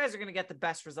like, you guys are going to get the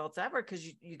best results ever because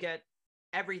you get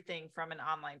everything from an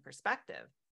online perspective.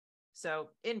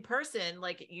 So in person,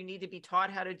 like, you need to be taught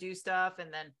how to do stuff,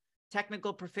 and then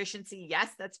technical proficiency. Yes,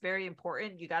 that's very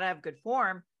important. You got to have good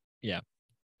form. Yeah.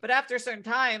 But after a certain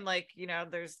time, like,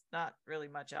 there's not really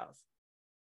much else.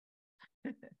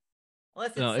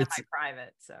 Unless it's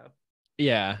semi-private. So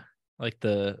yeah, like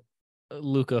the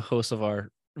Luca Hosovar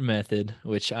method,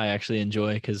 which I actually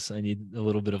enjoy because I need a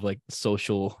little bit of like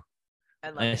social.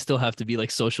 I still have to be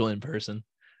like social in person.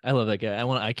 I love that guy.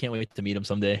 I can't wait to meet him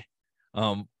someday.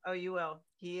 Oh, you will.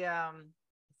 Is he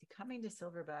coming to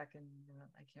Silverback? And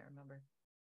I can't remember.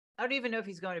 I don't even know if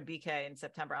he's going to BK in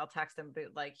September. I'll text him,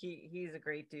 but like, he's a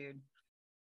great dude.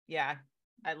 Yeah,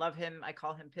 I love him. I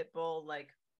call him Pitbull. Like,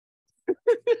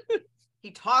 he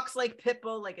talks like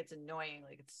Pitbull. Like, it's annoying.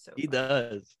 Like, it's so. He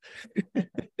does.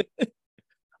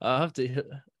 I'll have to.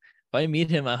 If I meet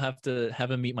him, I'll have to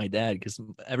have him meet my dad, because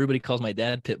everybody calls my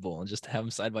dad Pitbull, and just to have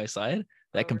them side by side,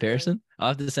 that comparison. Really? I'll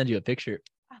have to send you a picture.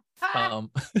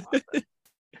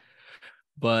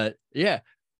 But yeah,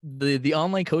 the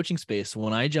online coaching space,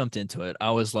 when I jumped into it,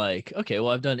 I was like, okay,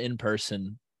 well, I've done in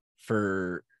person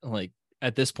for, like,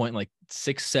 at this point, like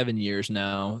 6, 7 years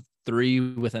now,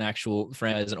 3 with an actual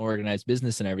friend as an organized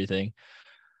business and everything.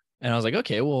 And I was like,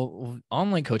 okay, well,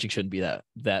 online coaching shouldn't be that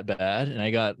bad. And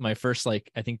I got my first, like,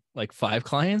 I think like 5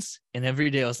 clients. And every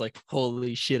day I was like,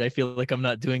 holy shit, I feel like I'm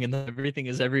not doing enough. Everything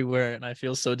is everywhere. And I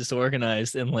feel so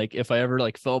disorganized. And like, if I ever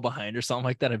like fell behind or something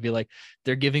like that, I'd be like,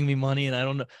 they're giving me money and I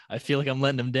don't know. I feel like I'm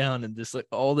letting them down, and this, like,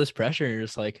 all this pressure. And you're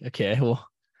just like, okay, well,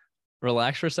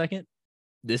 relax for a second.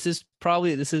 It's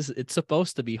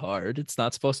supposed to be hard. It's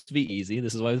not supposed to be easy.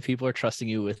 This is why the people are trusting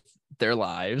you with their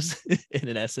lives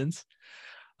in essence.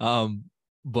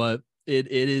 But it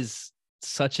is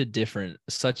such a different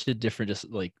just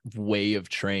like way of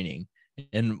training.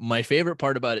 And my favorite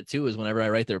part about it too is whenever I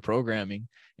write their programming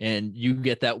and you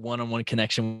get that one-on-one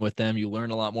connection with them, you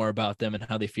learn a lot more about them and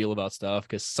how they feel about stuff,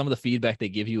 because some of the feedback they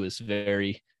give you is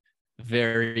very,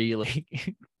 very like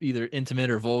either intimate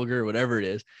or vulgar or whatever it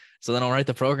is. So then I'll write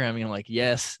the programming. I'm like,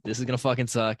 yes, this is gonna fucking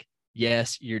suck.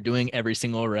 Yes, you're doing every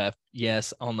single rep.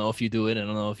 Yes, I'll know if you do it, and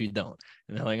I'll know if you don't.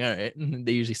 And they're like, all right. And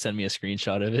they usually send me a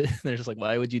screenshot of it. They're just like,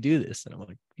 why would you do this? And I'm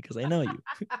like, because I know you.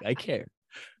 I care.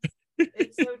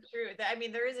 It's so true. I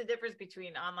mean, there is a difference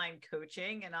between online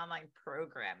coaching and online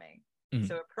programming. Mm-hmm.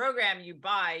 So a program you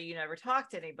buy, you never talk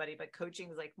to anybody, but coaching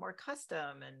is like more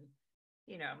custom. And,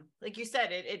 like you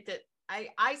said,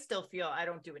 I still feel I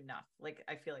don't do enough. Like,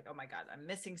 I feel like, oh my God, I'm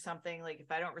missing something. Like,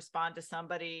 if I don't respond to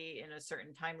somebody in a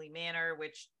certain timely manner,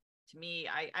 which to me,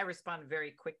 I respond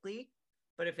very quickly,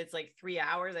 but if it's like 3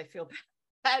 hours, I feel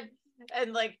bad.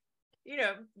 And like,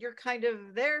 you're kind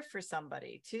of there for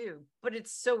somebody too. But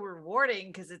it's so rewarding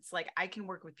because it's like I can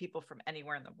work with people from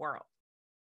anywhere in the world.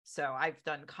 So I've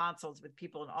done consults with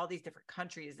people in all these different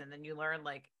countries. And then you learn,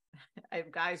 like, I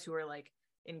have guys who are like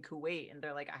in Kuwait and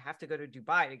they're like, I have to go to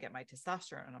Dubai to get my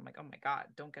testosterone. And I'm like, oh my God,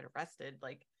 don't get arrested.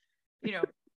 Like, you know,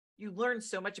 you learn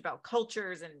so much about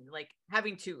cultures and like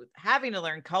having to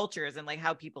learn cultures and like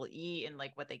how people eat and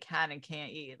like what they can and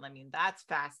can't eat. And I mean, that's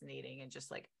fascinating. And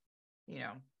just like,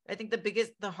 I think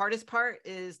the hardest part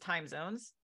is time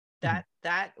zones.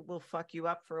 That will fuck you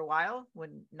up for a while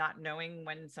when not knowing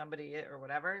when somebody or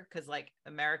whatever. Cause like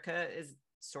America is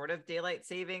sort of daylight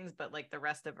savings, but like the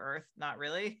rest of Earth, not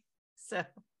really. So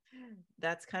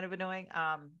that's kind of annoying.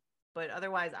 But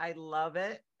otherwise I love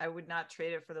it. I would not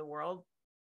trade it for the world.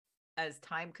 As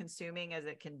time consuming as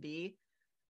it can be,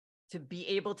 to be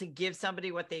able to give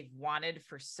somebody what they've wanted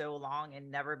for so long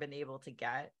and never been able to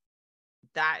get,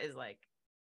 that is like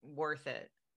worth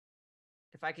it.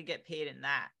 If I could get paid in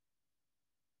that.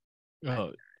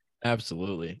 Oh,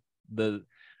 absolutely.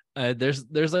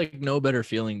 There's like no better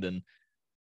feeling than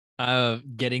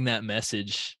getting that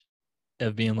message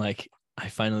of being like, I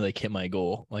finally like hit my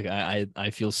goal. Like I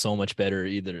feel so much better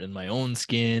either in my own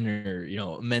skin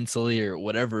or mentally or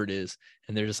whatever it is.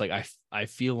 And they're just like, I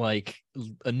feel like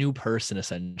a new person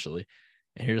essentially.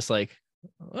 And you're just like,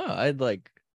 oh, I'd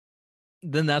like.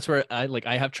 Then that's where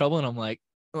I have trouble, and I'm like,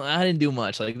 well, I didn't do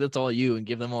much. Like that's all you, and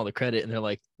give them all the credit. And they're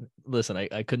like, listen,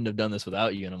 I couldn't have done this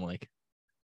without you. And I'm like,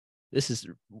 this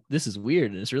is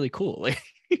weird and it's really cool. Like,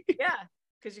 Yeah,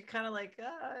 because you're kind of like,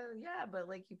 yeah, but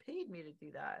like you paid me to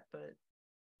do that. But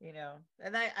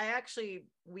and I actually,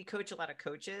 we coach a lot of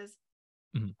coaches.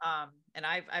 Mhm. And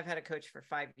I've had a coach for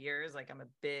 5 years. Like I'm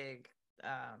a big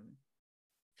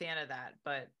fan of that.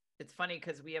 But it's funny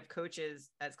because we have coaches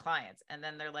as clients, and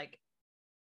then they're like,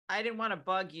 I didn't want to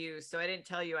bug you, so I didn't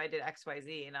tell you I did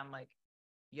XYZ. And I'm like,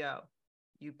 yo,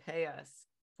 you pay us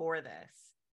for this.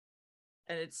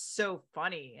 And it's so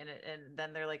funny. And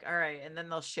then they're like, all right. And then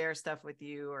they'll share stuff with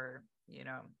you, or,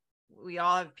 we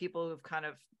all have people who've kind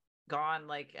of gone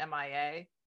like MIA.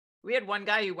 We had one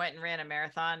guy who went and ran a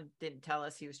marathon, didn't tell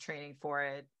us he was training for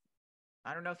it.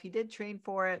 I don't know if he did train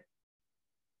for it.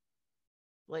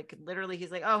 Like literally,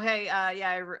 he's like, oh, hey, yeah,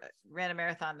 I ran a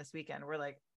marathon this weekend. We're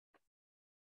like,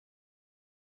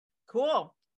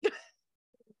 cool.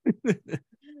 Then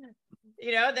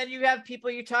you have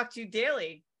people you talk to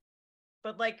daily,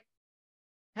 but like,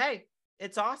 hey,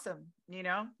 it's awesome.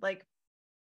 Like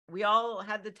we all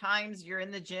had the times you're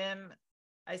in the gym.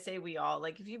 I say we all,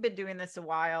 like, if you've been doing this a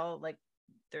while, like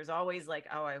there's always like,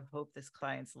 oh, I hope this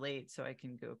client's late so I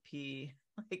can go pee.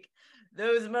 Like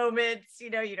those moments, you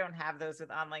don't have those with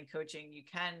online coaching. You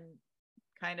can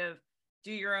kind of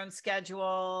do your own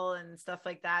schedule and stuff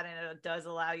like that. And it does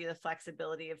allow you the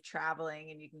flexibility of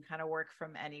traveling, and you can kind of work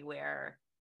from anywhere.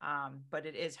 But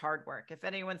it is hard work. If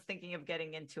anyone's thinking of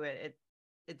getting into it,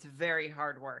 it's very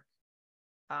hard work.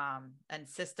 And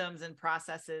systems and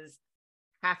processes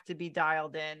have to be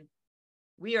dialed in.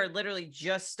 We are literally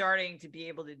just starting to be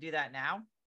able to do that now,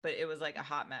 but it was like a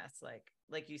hot mess.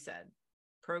 Like you said,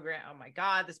 program. Oh my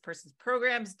God, this person's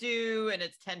program's due and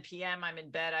it's 10 p.m. I'm in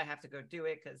bed. I have to go do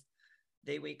it because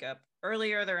they wake up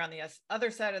earlier. They're on the other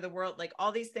side of the world. Like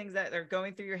all these things that are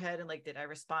going through your head. And like, did I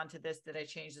respond to this? Did I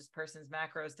change this person's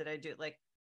macros? Did I do it? Like,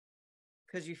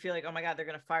 because you feel like, oh my God, they're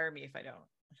going to fire me if I don't.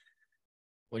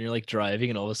 when you're like driving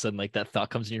and all of a sudden like that thought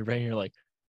comes in your brain, you're like,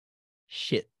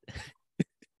 shit.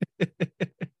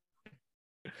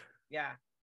 Yeah.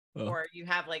 Oh. Or you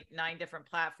have like 9 different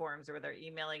platforms, or they're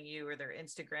emailing you, or they're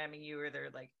Instagramming you, or they're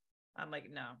like, I'm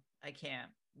like, no, I can't.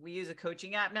 We use a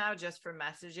coaching app now just for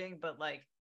messaging. But like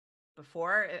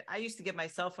before, I used to give my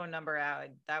cell phone number out.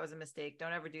 That was a mistake.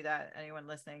 Don't ever do that. Anyone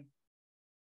listening,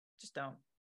 just don't.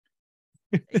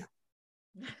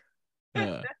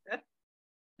 uh,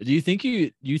 do you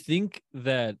think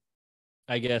that,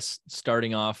 I guess,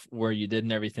 starting off where you did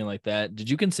and everything like that, did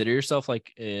you consider yourself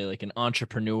like an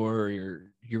entrepreneur, or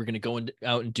you were going to go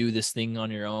out and do this thing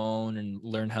on your own and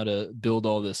learn how to build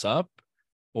all this up?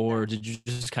 Or No. did you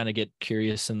just kind of get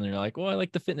curious and you're like, well, I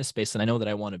like the fitness space and I know that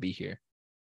I want to be here?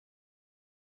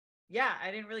 Yeah,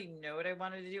 I didn't really know what I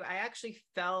wanted to do. I actually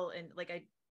fell in, like, I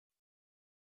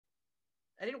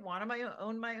didn't want to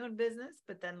own my own business,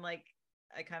 but then like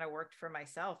I kind of worked for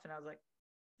myself, and I was like,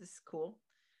 this is cool.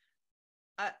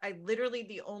 I literally,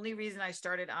 the only reason I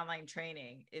started online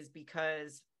training is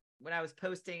because when I was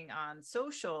posting on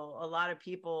social, a lot of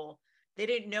people, they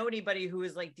didn't know anybody who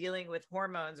was like dealing with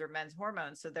hormones or men's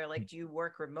hormones. So they're like, do you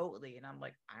work remotely? And I'm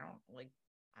like, I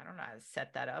don't know how to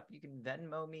set that up. You can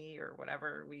Venmo me or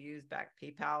whatever we use back,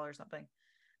 PayPal or something.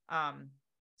 Um,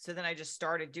 so then I just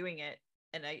started doing it.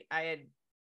 And I had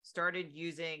started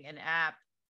using an app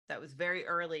that was very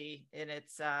early in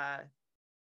its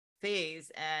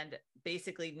phase, and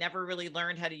basically never really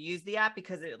learned how to use the app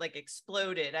because it like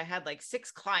exploded. I had like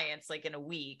 6 clients like in a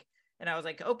week, and I was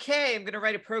like, okay, I'm going to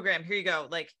write a program. Here you go.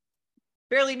 Like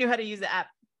barely knew how to use the app.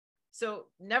 So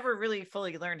never really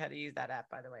fully learned how to use that app,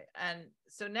 by the way. And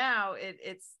so now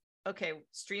it's okay,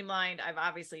 streamlined. I've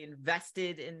obviously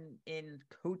invested in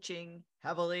coaching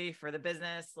heavily for the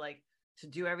business, like to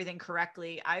do everything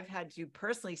correctly. I've had to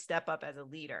personally step up as a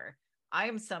leader. I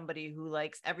am somebody who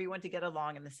likes everyone to get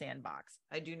along in the sandbox.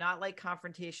 I do not like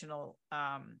confrontational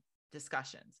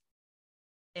discussions.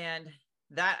 And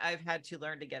that I've had to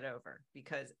learn to get over,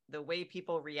 because the way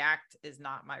people react is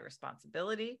not my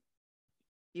responsibility,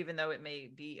 even though it may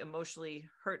be emotionally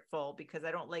hurtful, because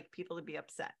I don't like people to be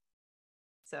upset.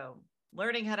 So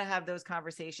learning how to have those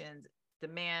conversations,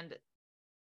 demand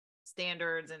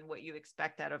standards and what you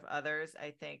expect out of others,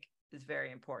 I think is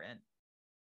very important.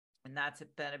 And that's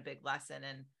been a big lesson.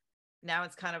 And now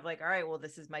it's kind of like, all right, well,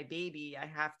 this is my baby. I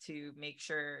have to make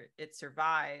sure it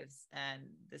survives. And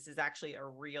this is actually a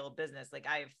real business. Like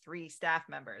I have 3 staff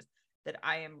members that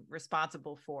I am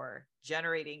responsible for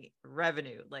generating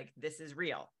revenue. Like this is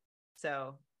real.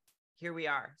 So here we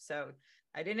are. So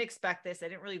I didn't expect this. I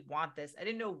didn't really want this. I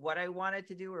didn't know what I wanted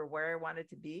to do or where I wanted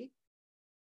to be,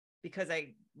 because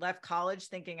I left college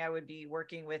thinking I would be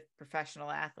working with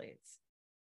professional athletes.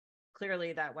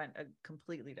 Clearly that went a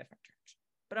completely different direction,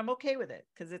 but I'm okay with it.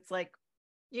 Cause it's like,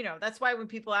 you know, that's why when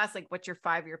people ask like, what's your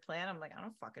 5-year plan? I'm like, I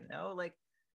don't fucking know. Like,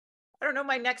 I don't know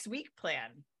my next week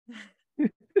plan.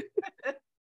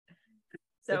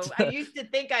 So I used to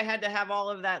think I had to have all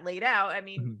of that laid out. I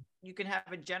mean, you can have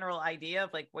a general idea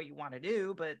of like what you want to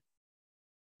do, but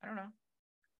I don't know.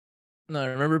 No, I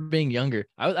remember being younger.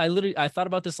 I literally I thought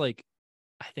about this like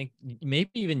I think maybe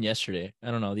even yesterday.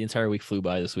 I don't know. The entire week flew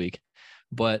by this week,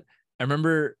 but I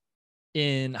remember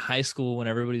in high school when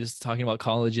everybody was talking about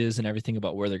colleges and everything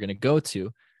about where they're going to go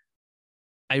to.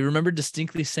 I remember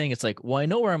distinctly saying, it's like, well, I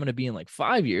know where I'm going to be in like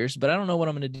 5 years, but I don't know what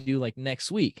I'm going to do like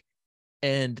next week.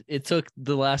 And it took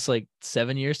the last like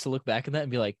 7 years to look back at that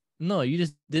and be like, no, you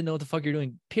just didn't know what the fuck you're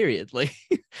doing, period. Like,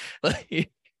 like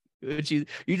you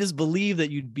just believe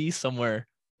that you'd be somewhere,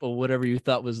 but whatever you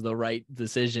thought was the right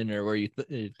decision or where you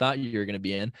thought you were going to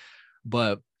be in.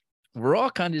 But we're all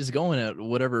kind of just going at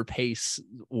whatever pace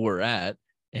we're at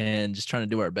and just trying to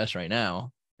do our best right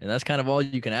now. And that's kind of all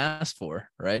you can ask for,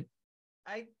 right?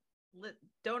 I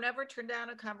don't ever turn down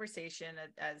a conversation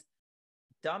as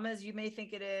dumb as you may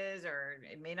think it is, or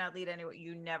it may not lead anywhere.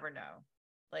 You never know.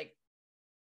 Like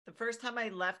the first time I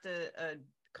left a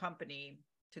company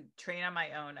to train on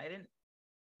my own, I didn't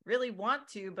really want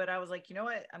to, but I was like, you know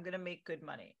what? I'm going to make good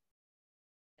money.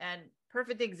 And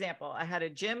perfect example, I had a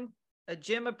gym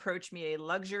approached me, a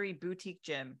luxury boutique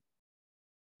gym.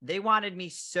 They wanted me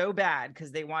so bad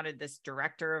because they wanted this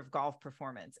director of golf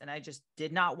performance. And I just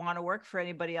did not want to work for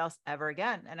anybody else ever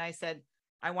again. And I said,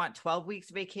 I want 12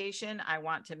 weeks vacation. I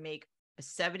want to make a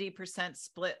 70%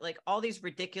 split, like all these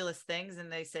ridiculous things.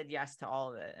 And they said yes to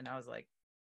all of it. And I was like,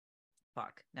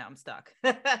 fuck, now I'm stuck.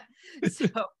 So,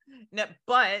 no,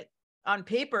 but on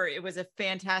paper, it was a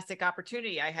fantastic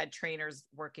opportunity. I had trainers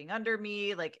working under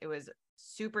me. Like it was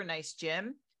super nice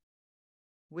gym.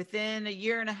 Within a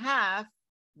year and a half,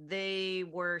 they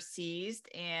were seized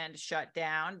and shut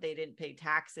down. They didn't pay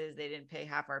taxes. They didn't pay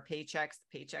half our paychecks.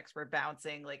 The paychecks were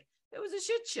bouncing. Like it was a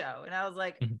shit show. And I was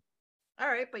like, all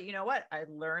right, but you know what? I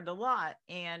learned a lot.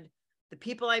 And the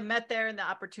people I met there and the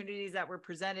opportunities that were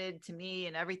presented to me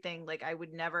and everything, like I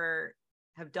would never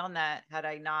have done that had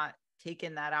I not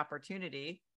taken that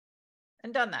opportunity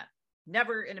and done that.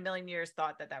 Never in a million years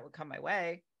thought that that would come my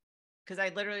way. Because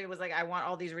I literally was like, I want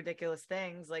all these ridiculous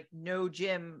things. Like no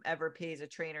gym ever pays a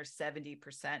trainer 70%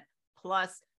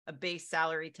 plus a base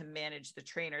salary to manage the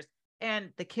trainers. And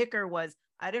the kicker was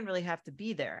I didn't really have to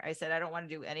be there. I said, I don't want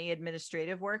to do any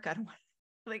administrative work. I don't want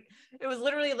like, it was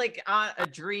literally like a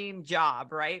dream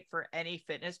job, right? For any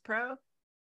fitness pro.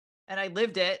 And I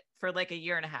lived it for like a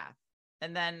year and a half.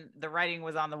 And then the writing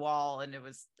was on the wall and it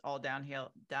was all downhill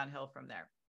from there.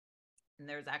 And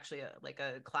there's actually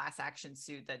a class action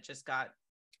suit that just got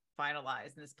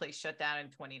finalized and this place shut down in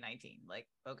 2019. Like,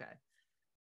 okay.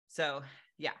 So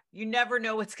yeah, you never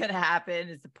know what's going to happen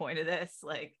is the point of this.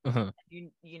 Like, you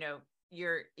know,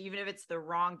 even if it's the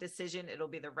wrong decision, it'll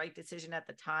be the right decision at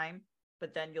the time,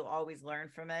 but then you'll always learn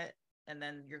from it. And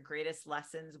then your greatest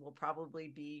lessons will probably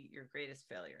be your greatest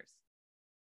failures.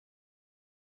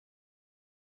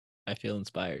 I feel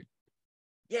inspired.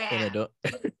 Yeah. And I don't.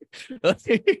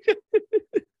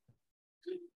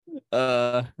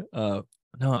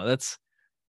 no, that's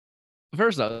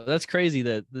first off, that's crazy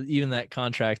that even that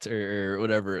contract or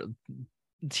whatever,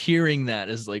 hearing that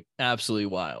is like absolutely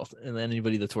wild. And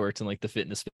anybody that's worked in like the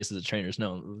fitness space as a trainers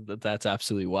know that that's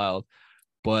absolutely wild.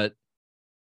 But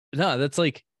no, that's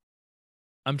like,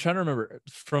 I'm trying to remember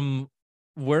from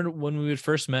when we had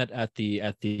first met at the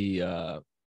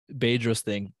Bedros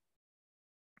thing.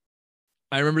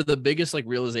 I remember the biggest like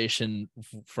realization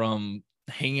from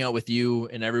hanging out with you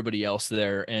and everybody else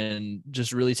there and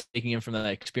just really taking in from that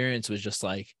experience was just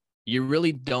like, you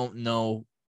really don't know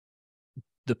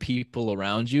the people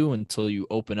around you until you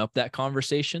open up that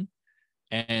conversation.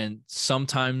 And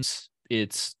sometimes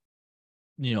it's,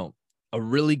 you know, a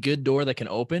really good door that can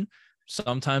open.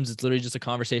 Sometimes it's literally just a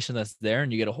conversation that's there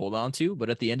and you get to hold on to. But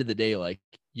at the end of the day, like,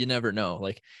 you never know.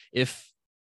 Like, if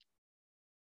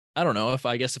I don't know, if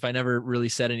I guess if I never really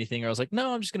said anything, or I was like,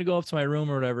 no, I'm just going to go up to my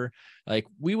room or whatever, like,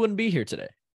 we wouldn't be here today.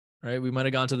 Right. We might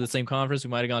have gone to the same conference. We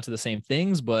might have gone to the same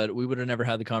things, but we would have never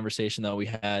had the conversation that we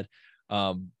had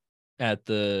when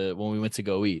we went to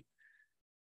go eat.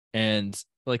 And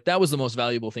like, that was the most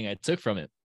valuable thing I took from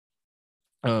it.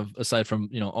 Aside from,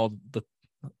 you know, all the,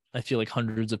 I feel like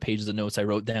hundreds of pages of notes I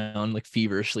wrote down like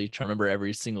feverishly, trying to remember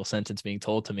every single sentence being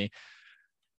told to me.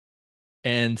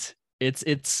 And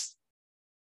it's,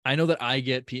 I know that I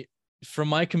get from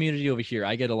my community over here,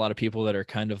 I get a lot of people that are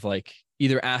kind of like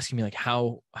either asking me like,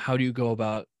 how do you go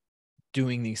about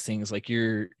doing these things? Like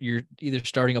you're either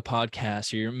starting a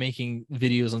podcast or you're making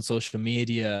videos on social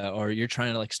media or you're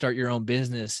trying to like start your own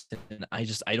business. And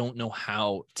I don't know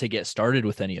how to get started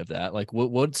with any of that. Like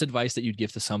what's advice that you'd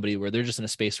give to somebody where they're just in a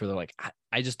space where they're like,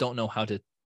 I just don't know how to,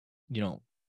 you know,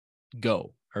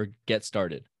 go or get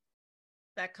started.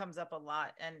 That comes up a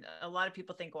lot. And a lot of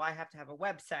people think, well, I have to have a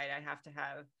website. I have to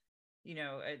have, you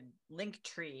know, a link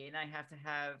tree, and I have to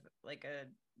have like a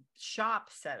shop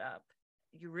set up.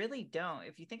 You really don't.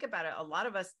 If you think about it, a lot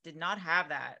of us did not have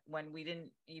that when we didn't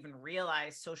even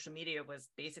realize social media was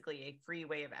basically a free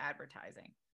way of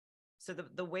advertising. So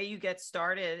the way you get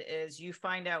started is you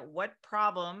find out what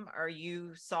problem are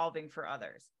you solving for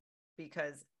others,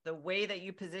 because the way that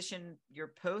you position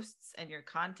your posts and your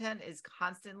content is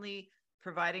constantly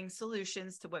providing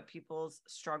solutions to what people's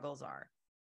struggles are.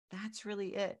 That's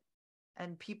really it.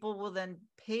 And people will then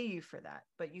pay you for that,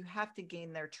 but you have to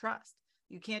gain their trust.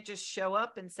 You can't just show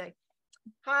up and say,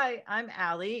 hi, I'm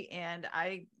Allie and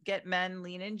I get men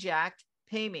lean and jacked,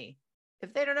 pay me.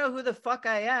 If they don't know who the fuck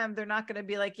I am, they're not going to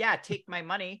be like, yeah, take my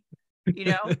money, you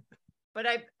know? But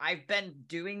I've been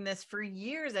doing this for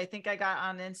years. I think I got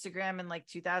on Instagram in like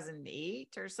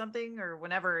 2008 or something, or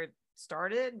whenever it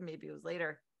started, maybe it was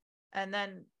later. And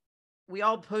then we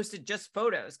all posted just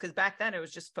photos, because back then it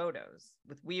was just photos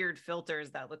with weird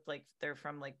filters that looked like they're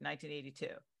from like 1982.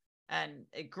 And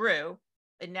it grew,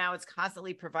 and now it's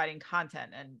constantly providing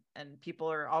content, and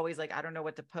people are always like, I don't know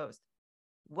what to post.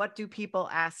 What do people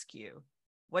ask you?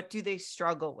 What do they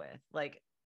struggle with? Like,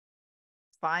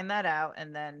 find that out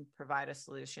and then provide a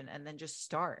solution, and then just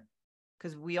start,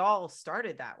 because we all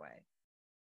started that way.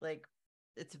 Like,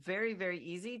 it's very, very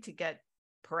easy to get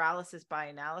paralysis by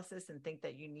analysis and think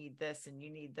that you need this and you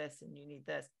need this and you need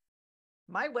this.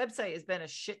 My website has been a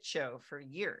shit show for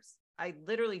years. I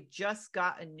literally just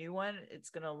got a new one.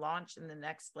 It's going to launch in the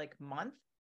next like month.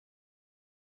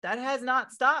 That has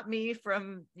not stopped me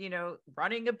from, you know,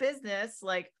 running a business.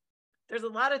 Like, there's a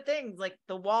lot of things, like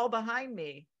the wall behind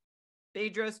me.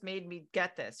 Bedros made me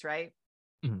get this, right?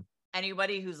 Mm-hmm.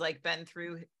 Anybody who's like been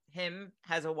through him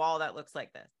has a wall that looks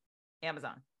like this.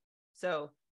 Amazon. So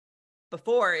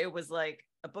before, it was like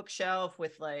a bookshelf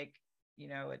with like, you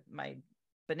know, my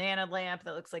banana lamp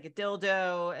that looks like a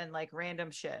dildo and like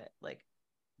random shit, like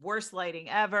worst lighting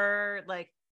ever.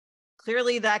 Like,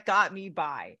 clearly that got me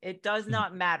by. It does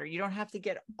not matter. You don't have to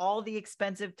get all the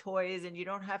expensive toys and you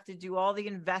don't have to do all the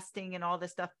investing and all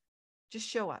this stuff. Just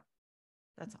show up.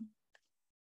 That's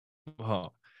all.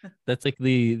 Wow. That's like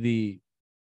the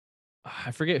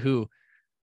I forget who.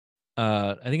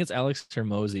 I think it's Alex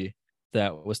Termozy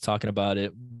that was talking about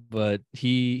it, but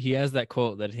he has that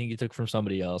quote that I think he took from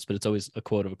somebody else, but it's always a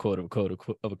quote of a quote of a quote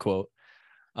of a quote.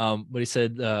 But he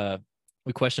said,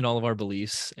 we question all of our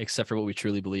beliefs except for what we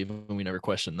truly believe, and we never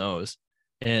question those.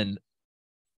 And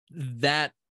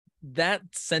that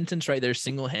sentence right there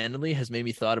single-handedly has made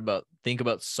me think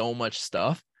about so much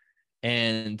stuff.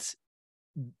 And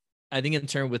I think in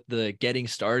turn with the getting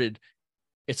started,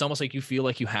 it's almost like you feel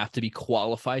like you have to be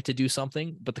qualified to do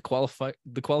something, but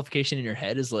the qualification in your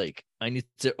head is like, I need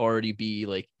to already be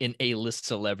like an A-list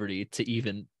celebrity to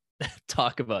even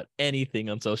talk about anything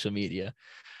on social media.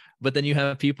 But then you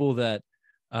have people that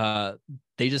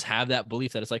they just have that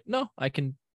belief that it's like, no, I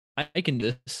can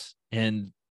do this.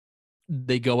 and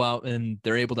they go out and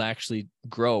they're able to actually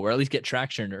grow or at least get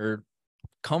traction or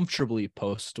comfortably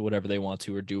post whatever they want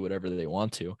to or do whatever they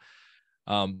want to.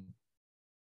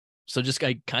 So just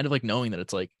kind of like knowing that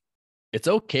it's like, it's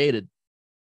okay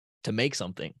to make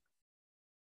something,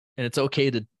 and it's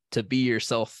okay to be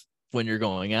yourself when you're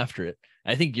going after it.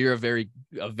 I think you're a very,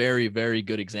 very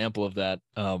good example of that,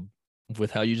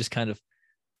 with how you just kind of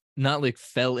not like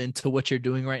fell into what you're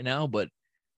doing right now, but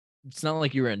it's not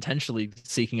like you were intentionally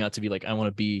seeking out to be like, I want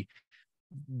to be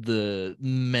the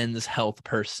men's health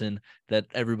person that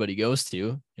everybody goes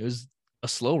to. It was a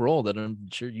slow roll that I'm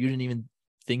sure you didn't even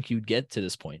think you'd get to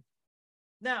this point.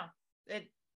 No, it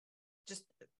just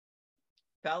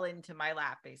fell into my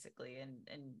lap basically.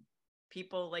 And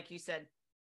people, like you said,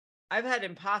 I've had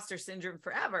imposter syndrome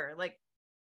forever. Like,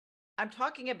 I'm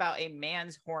talking about a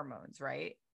man's hormones,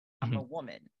 right? I'm a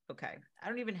woman. Okay. I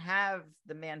don't even have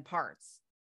the man parts,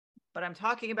 but I'm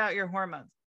talking about your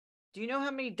hormones. Do you know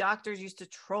how many doctors used to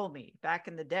troll me back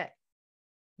in the day?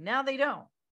 Now they don't.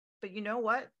 But you know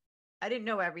what? I didn't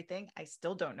know everything. I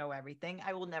still don't know everything.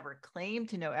 I will never claim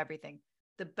to know everything.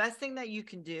 The best thing that you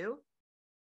can do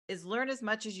is learn as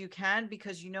much as you can,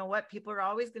 because you know what? People are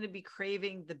always going to be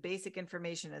craving the basic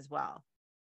information as well.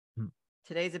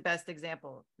 Today's the best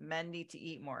example. Men need to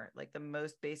eat more, like the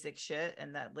most basic shit.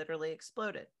 And that literally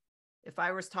exploded. If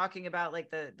I was talking about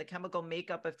like the chemical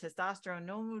makeup of testosterone,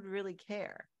 no one would really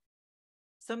care.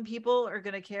 Some people are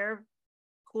going to care.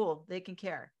 Cool. They can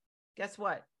care. Guess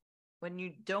what? When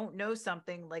you don't know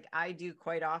something, like I do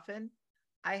quite often,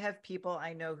 I have people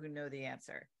I know who know the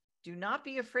answer. Do not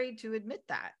be afraid to admit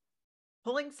that.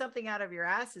 Pulling something out of your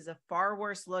ass is a far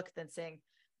worse look than saying,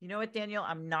 you know what, Daniel,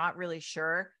 I'm not really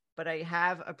sure, but I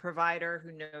have a provider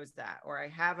who knows that, or I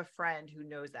have a friend who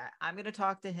knows that. I'm going to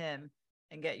talk to him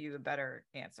and get you a better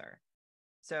answer.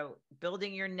 So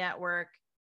building your network,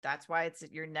 that's why it's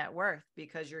your net worth,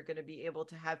 because you're going to be able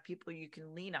to have people you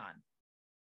can lean on.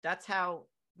 That's how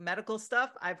medical stuff,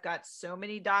 I've got so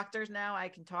many doctors now I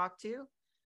can talk to.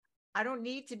 I don't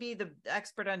need to be the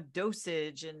expert on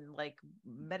dosage and like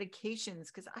medications,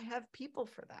 because I have people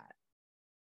for that.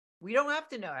 We don't have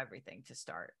to know everything to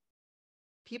start.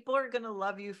 People are going to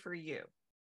love you for you.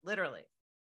 Literally.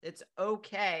 It's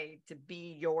okay to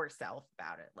be yourself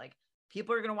about it. Like,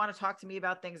 people are going to want to talk to me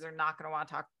about things they're not going to want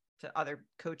to talk to other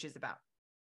coaches about.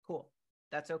 Cool.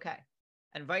 That's okay.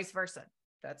 And vice versa.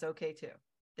 That's okay too.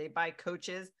 They buy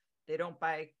coaches. They don't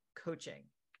buy coaching.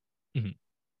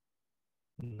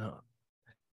 No,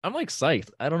 I'm like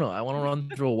psyched. I don't know. I want to run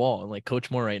through a wall and like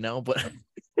coach more right now, but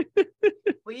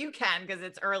well, you can, because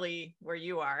it's early where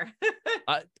you are.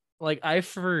 I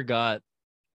forgot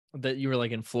that you were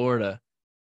like in Florida,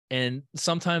 and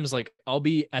sometimes like I'll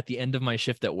be at the end of my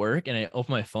shift at work and I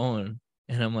open my phone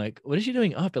and I'm like, what is she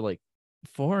doing up at like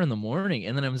 4 a.m?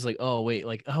 And then I was like, oh wait,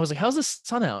 like I was like, how's the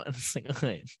sun out? And it's like,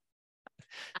 okay.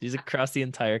 She's across the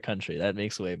entire country. That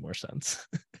makes way more sense.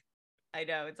 I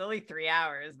know it's only 3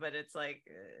 hours, but it's like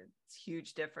it's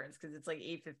huge difference, because it's like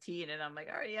 8:15 and I'm like,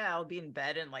 all right, yeah, I'll be in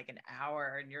bed in like an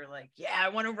hour, and you're like, yeah, I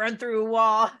want to run through a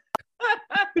wall.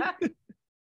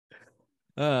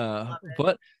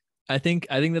 But I think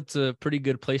that's a pretty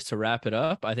good place to wrap it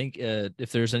up. I think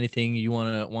if there's anything you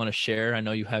want to share, I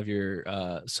know you have your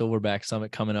Silverback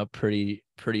Summit coming up pretty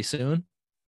soon.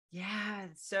 Yeah,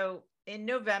 so in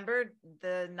November,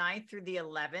 the 9th through the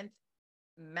 11th,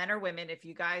 men or women, if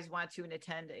you guys want to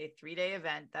attend a 3-day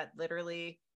event that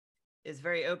literally is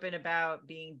very open about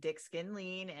being dick skin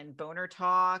lean and boner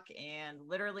talk, and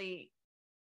literally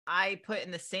I put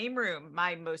in the same room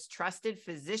my most trusted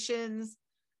physicians,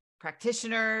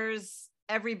 practitioners,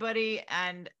 everybody,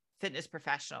 and fitness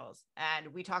professionals,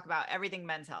 and we talk about everything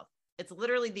men's health. It's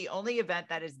literally the only event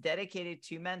that is dedicated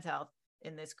to men's health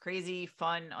in this crazy,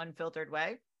 fun, unfiltered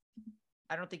way.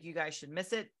 I don't think you guys should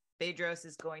miss it. Bedros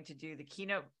is going to do the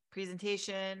keynote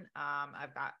presentation.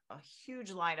 I've got a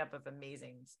huge lineup of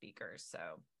amazing speakers. So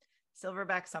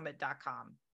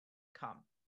silverbacksummit.com. Come.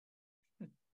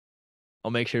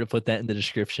 I'll make sure to put that in the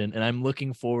description, and I'm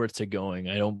looking forward to going.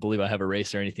 I don't believe I have a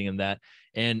race or anything in that.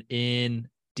 And in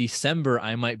December,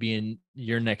 I might be in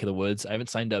your neck of the woods. I haven't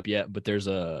signed up yet, but there's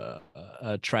a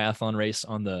triathlon race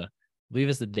on I believe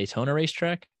it's the Daytona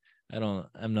racetrack.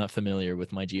 I'm not familiar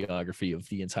with my geography of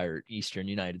the entire Eastern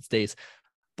United States,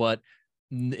 but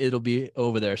it'll be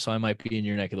over there. So I might be in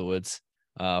your neck of the woods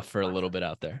for a little bit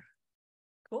out there.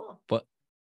 Cool. But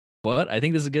I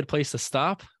think this is a good place to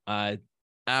stop. I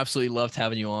absolutely loved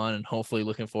having you on, and hopefully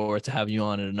looking forward to having you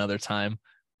on at another time.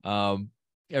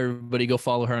 Everybody go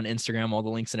follow her on Instagram. All the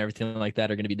links and everything like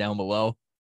that are going to be down below.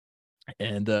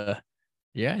 And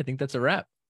yeah, I think that's a wrap.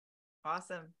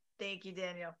 Awesome. Thank you,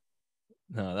 Daniel.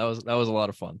 No, that was a lot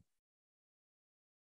of fun.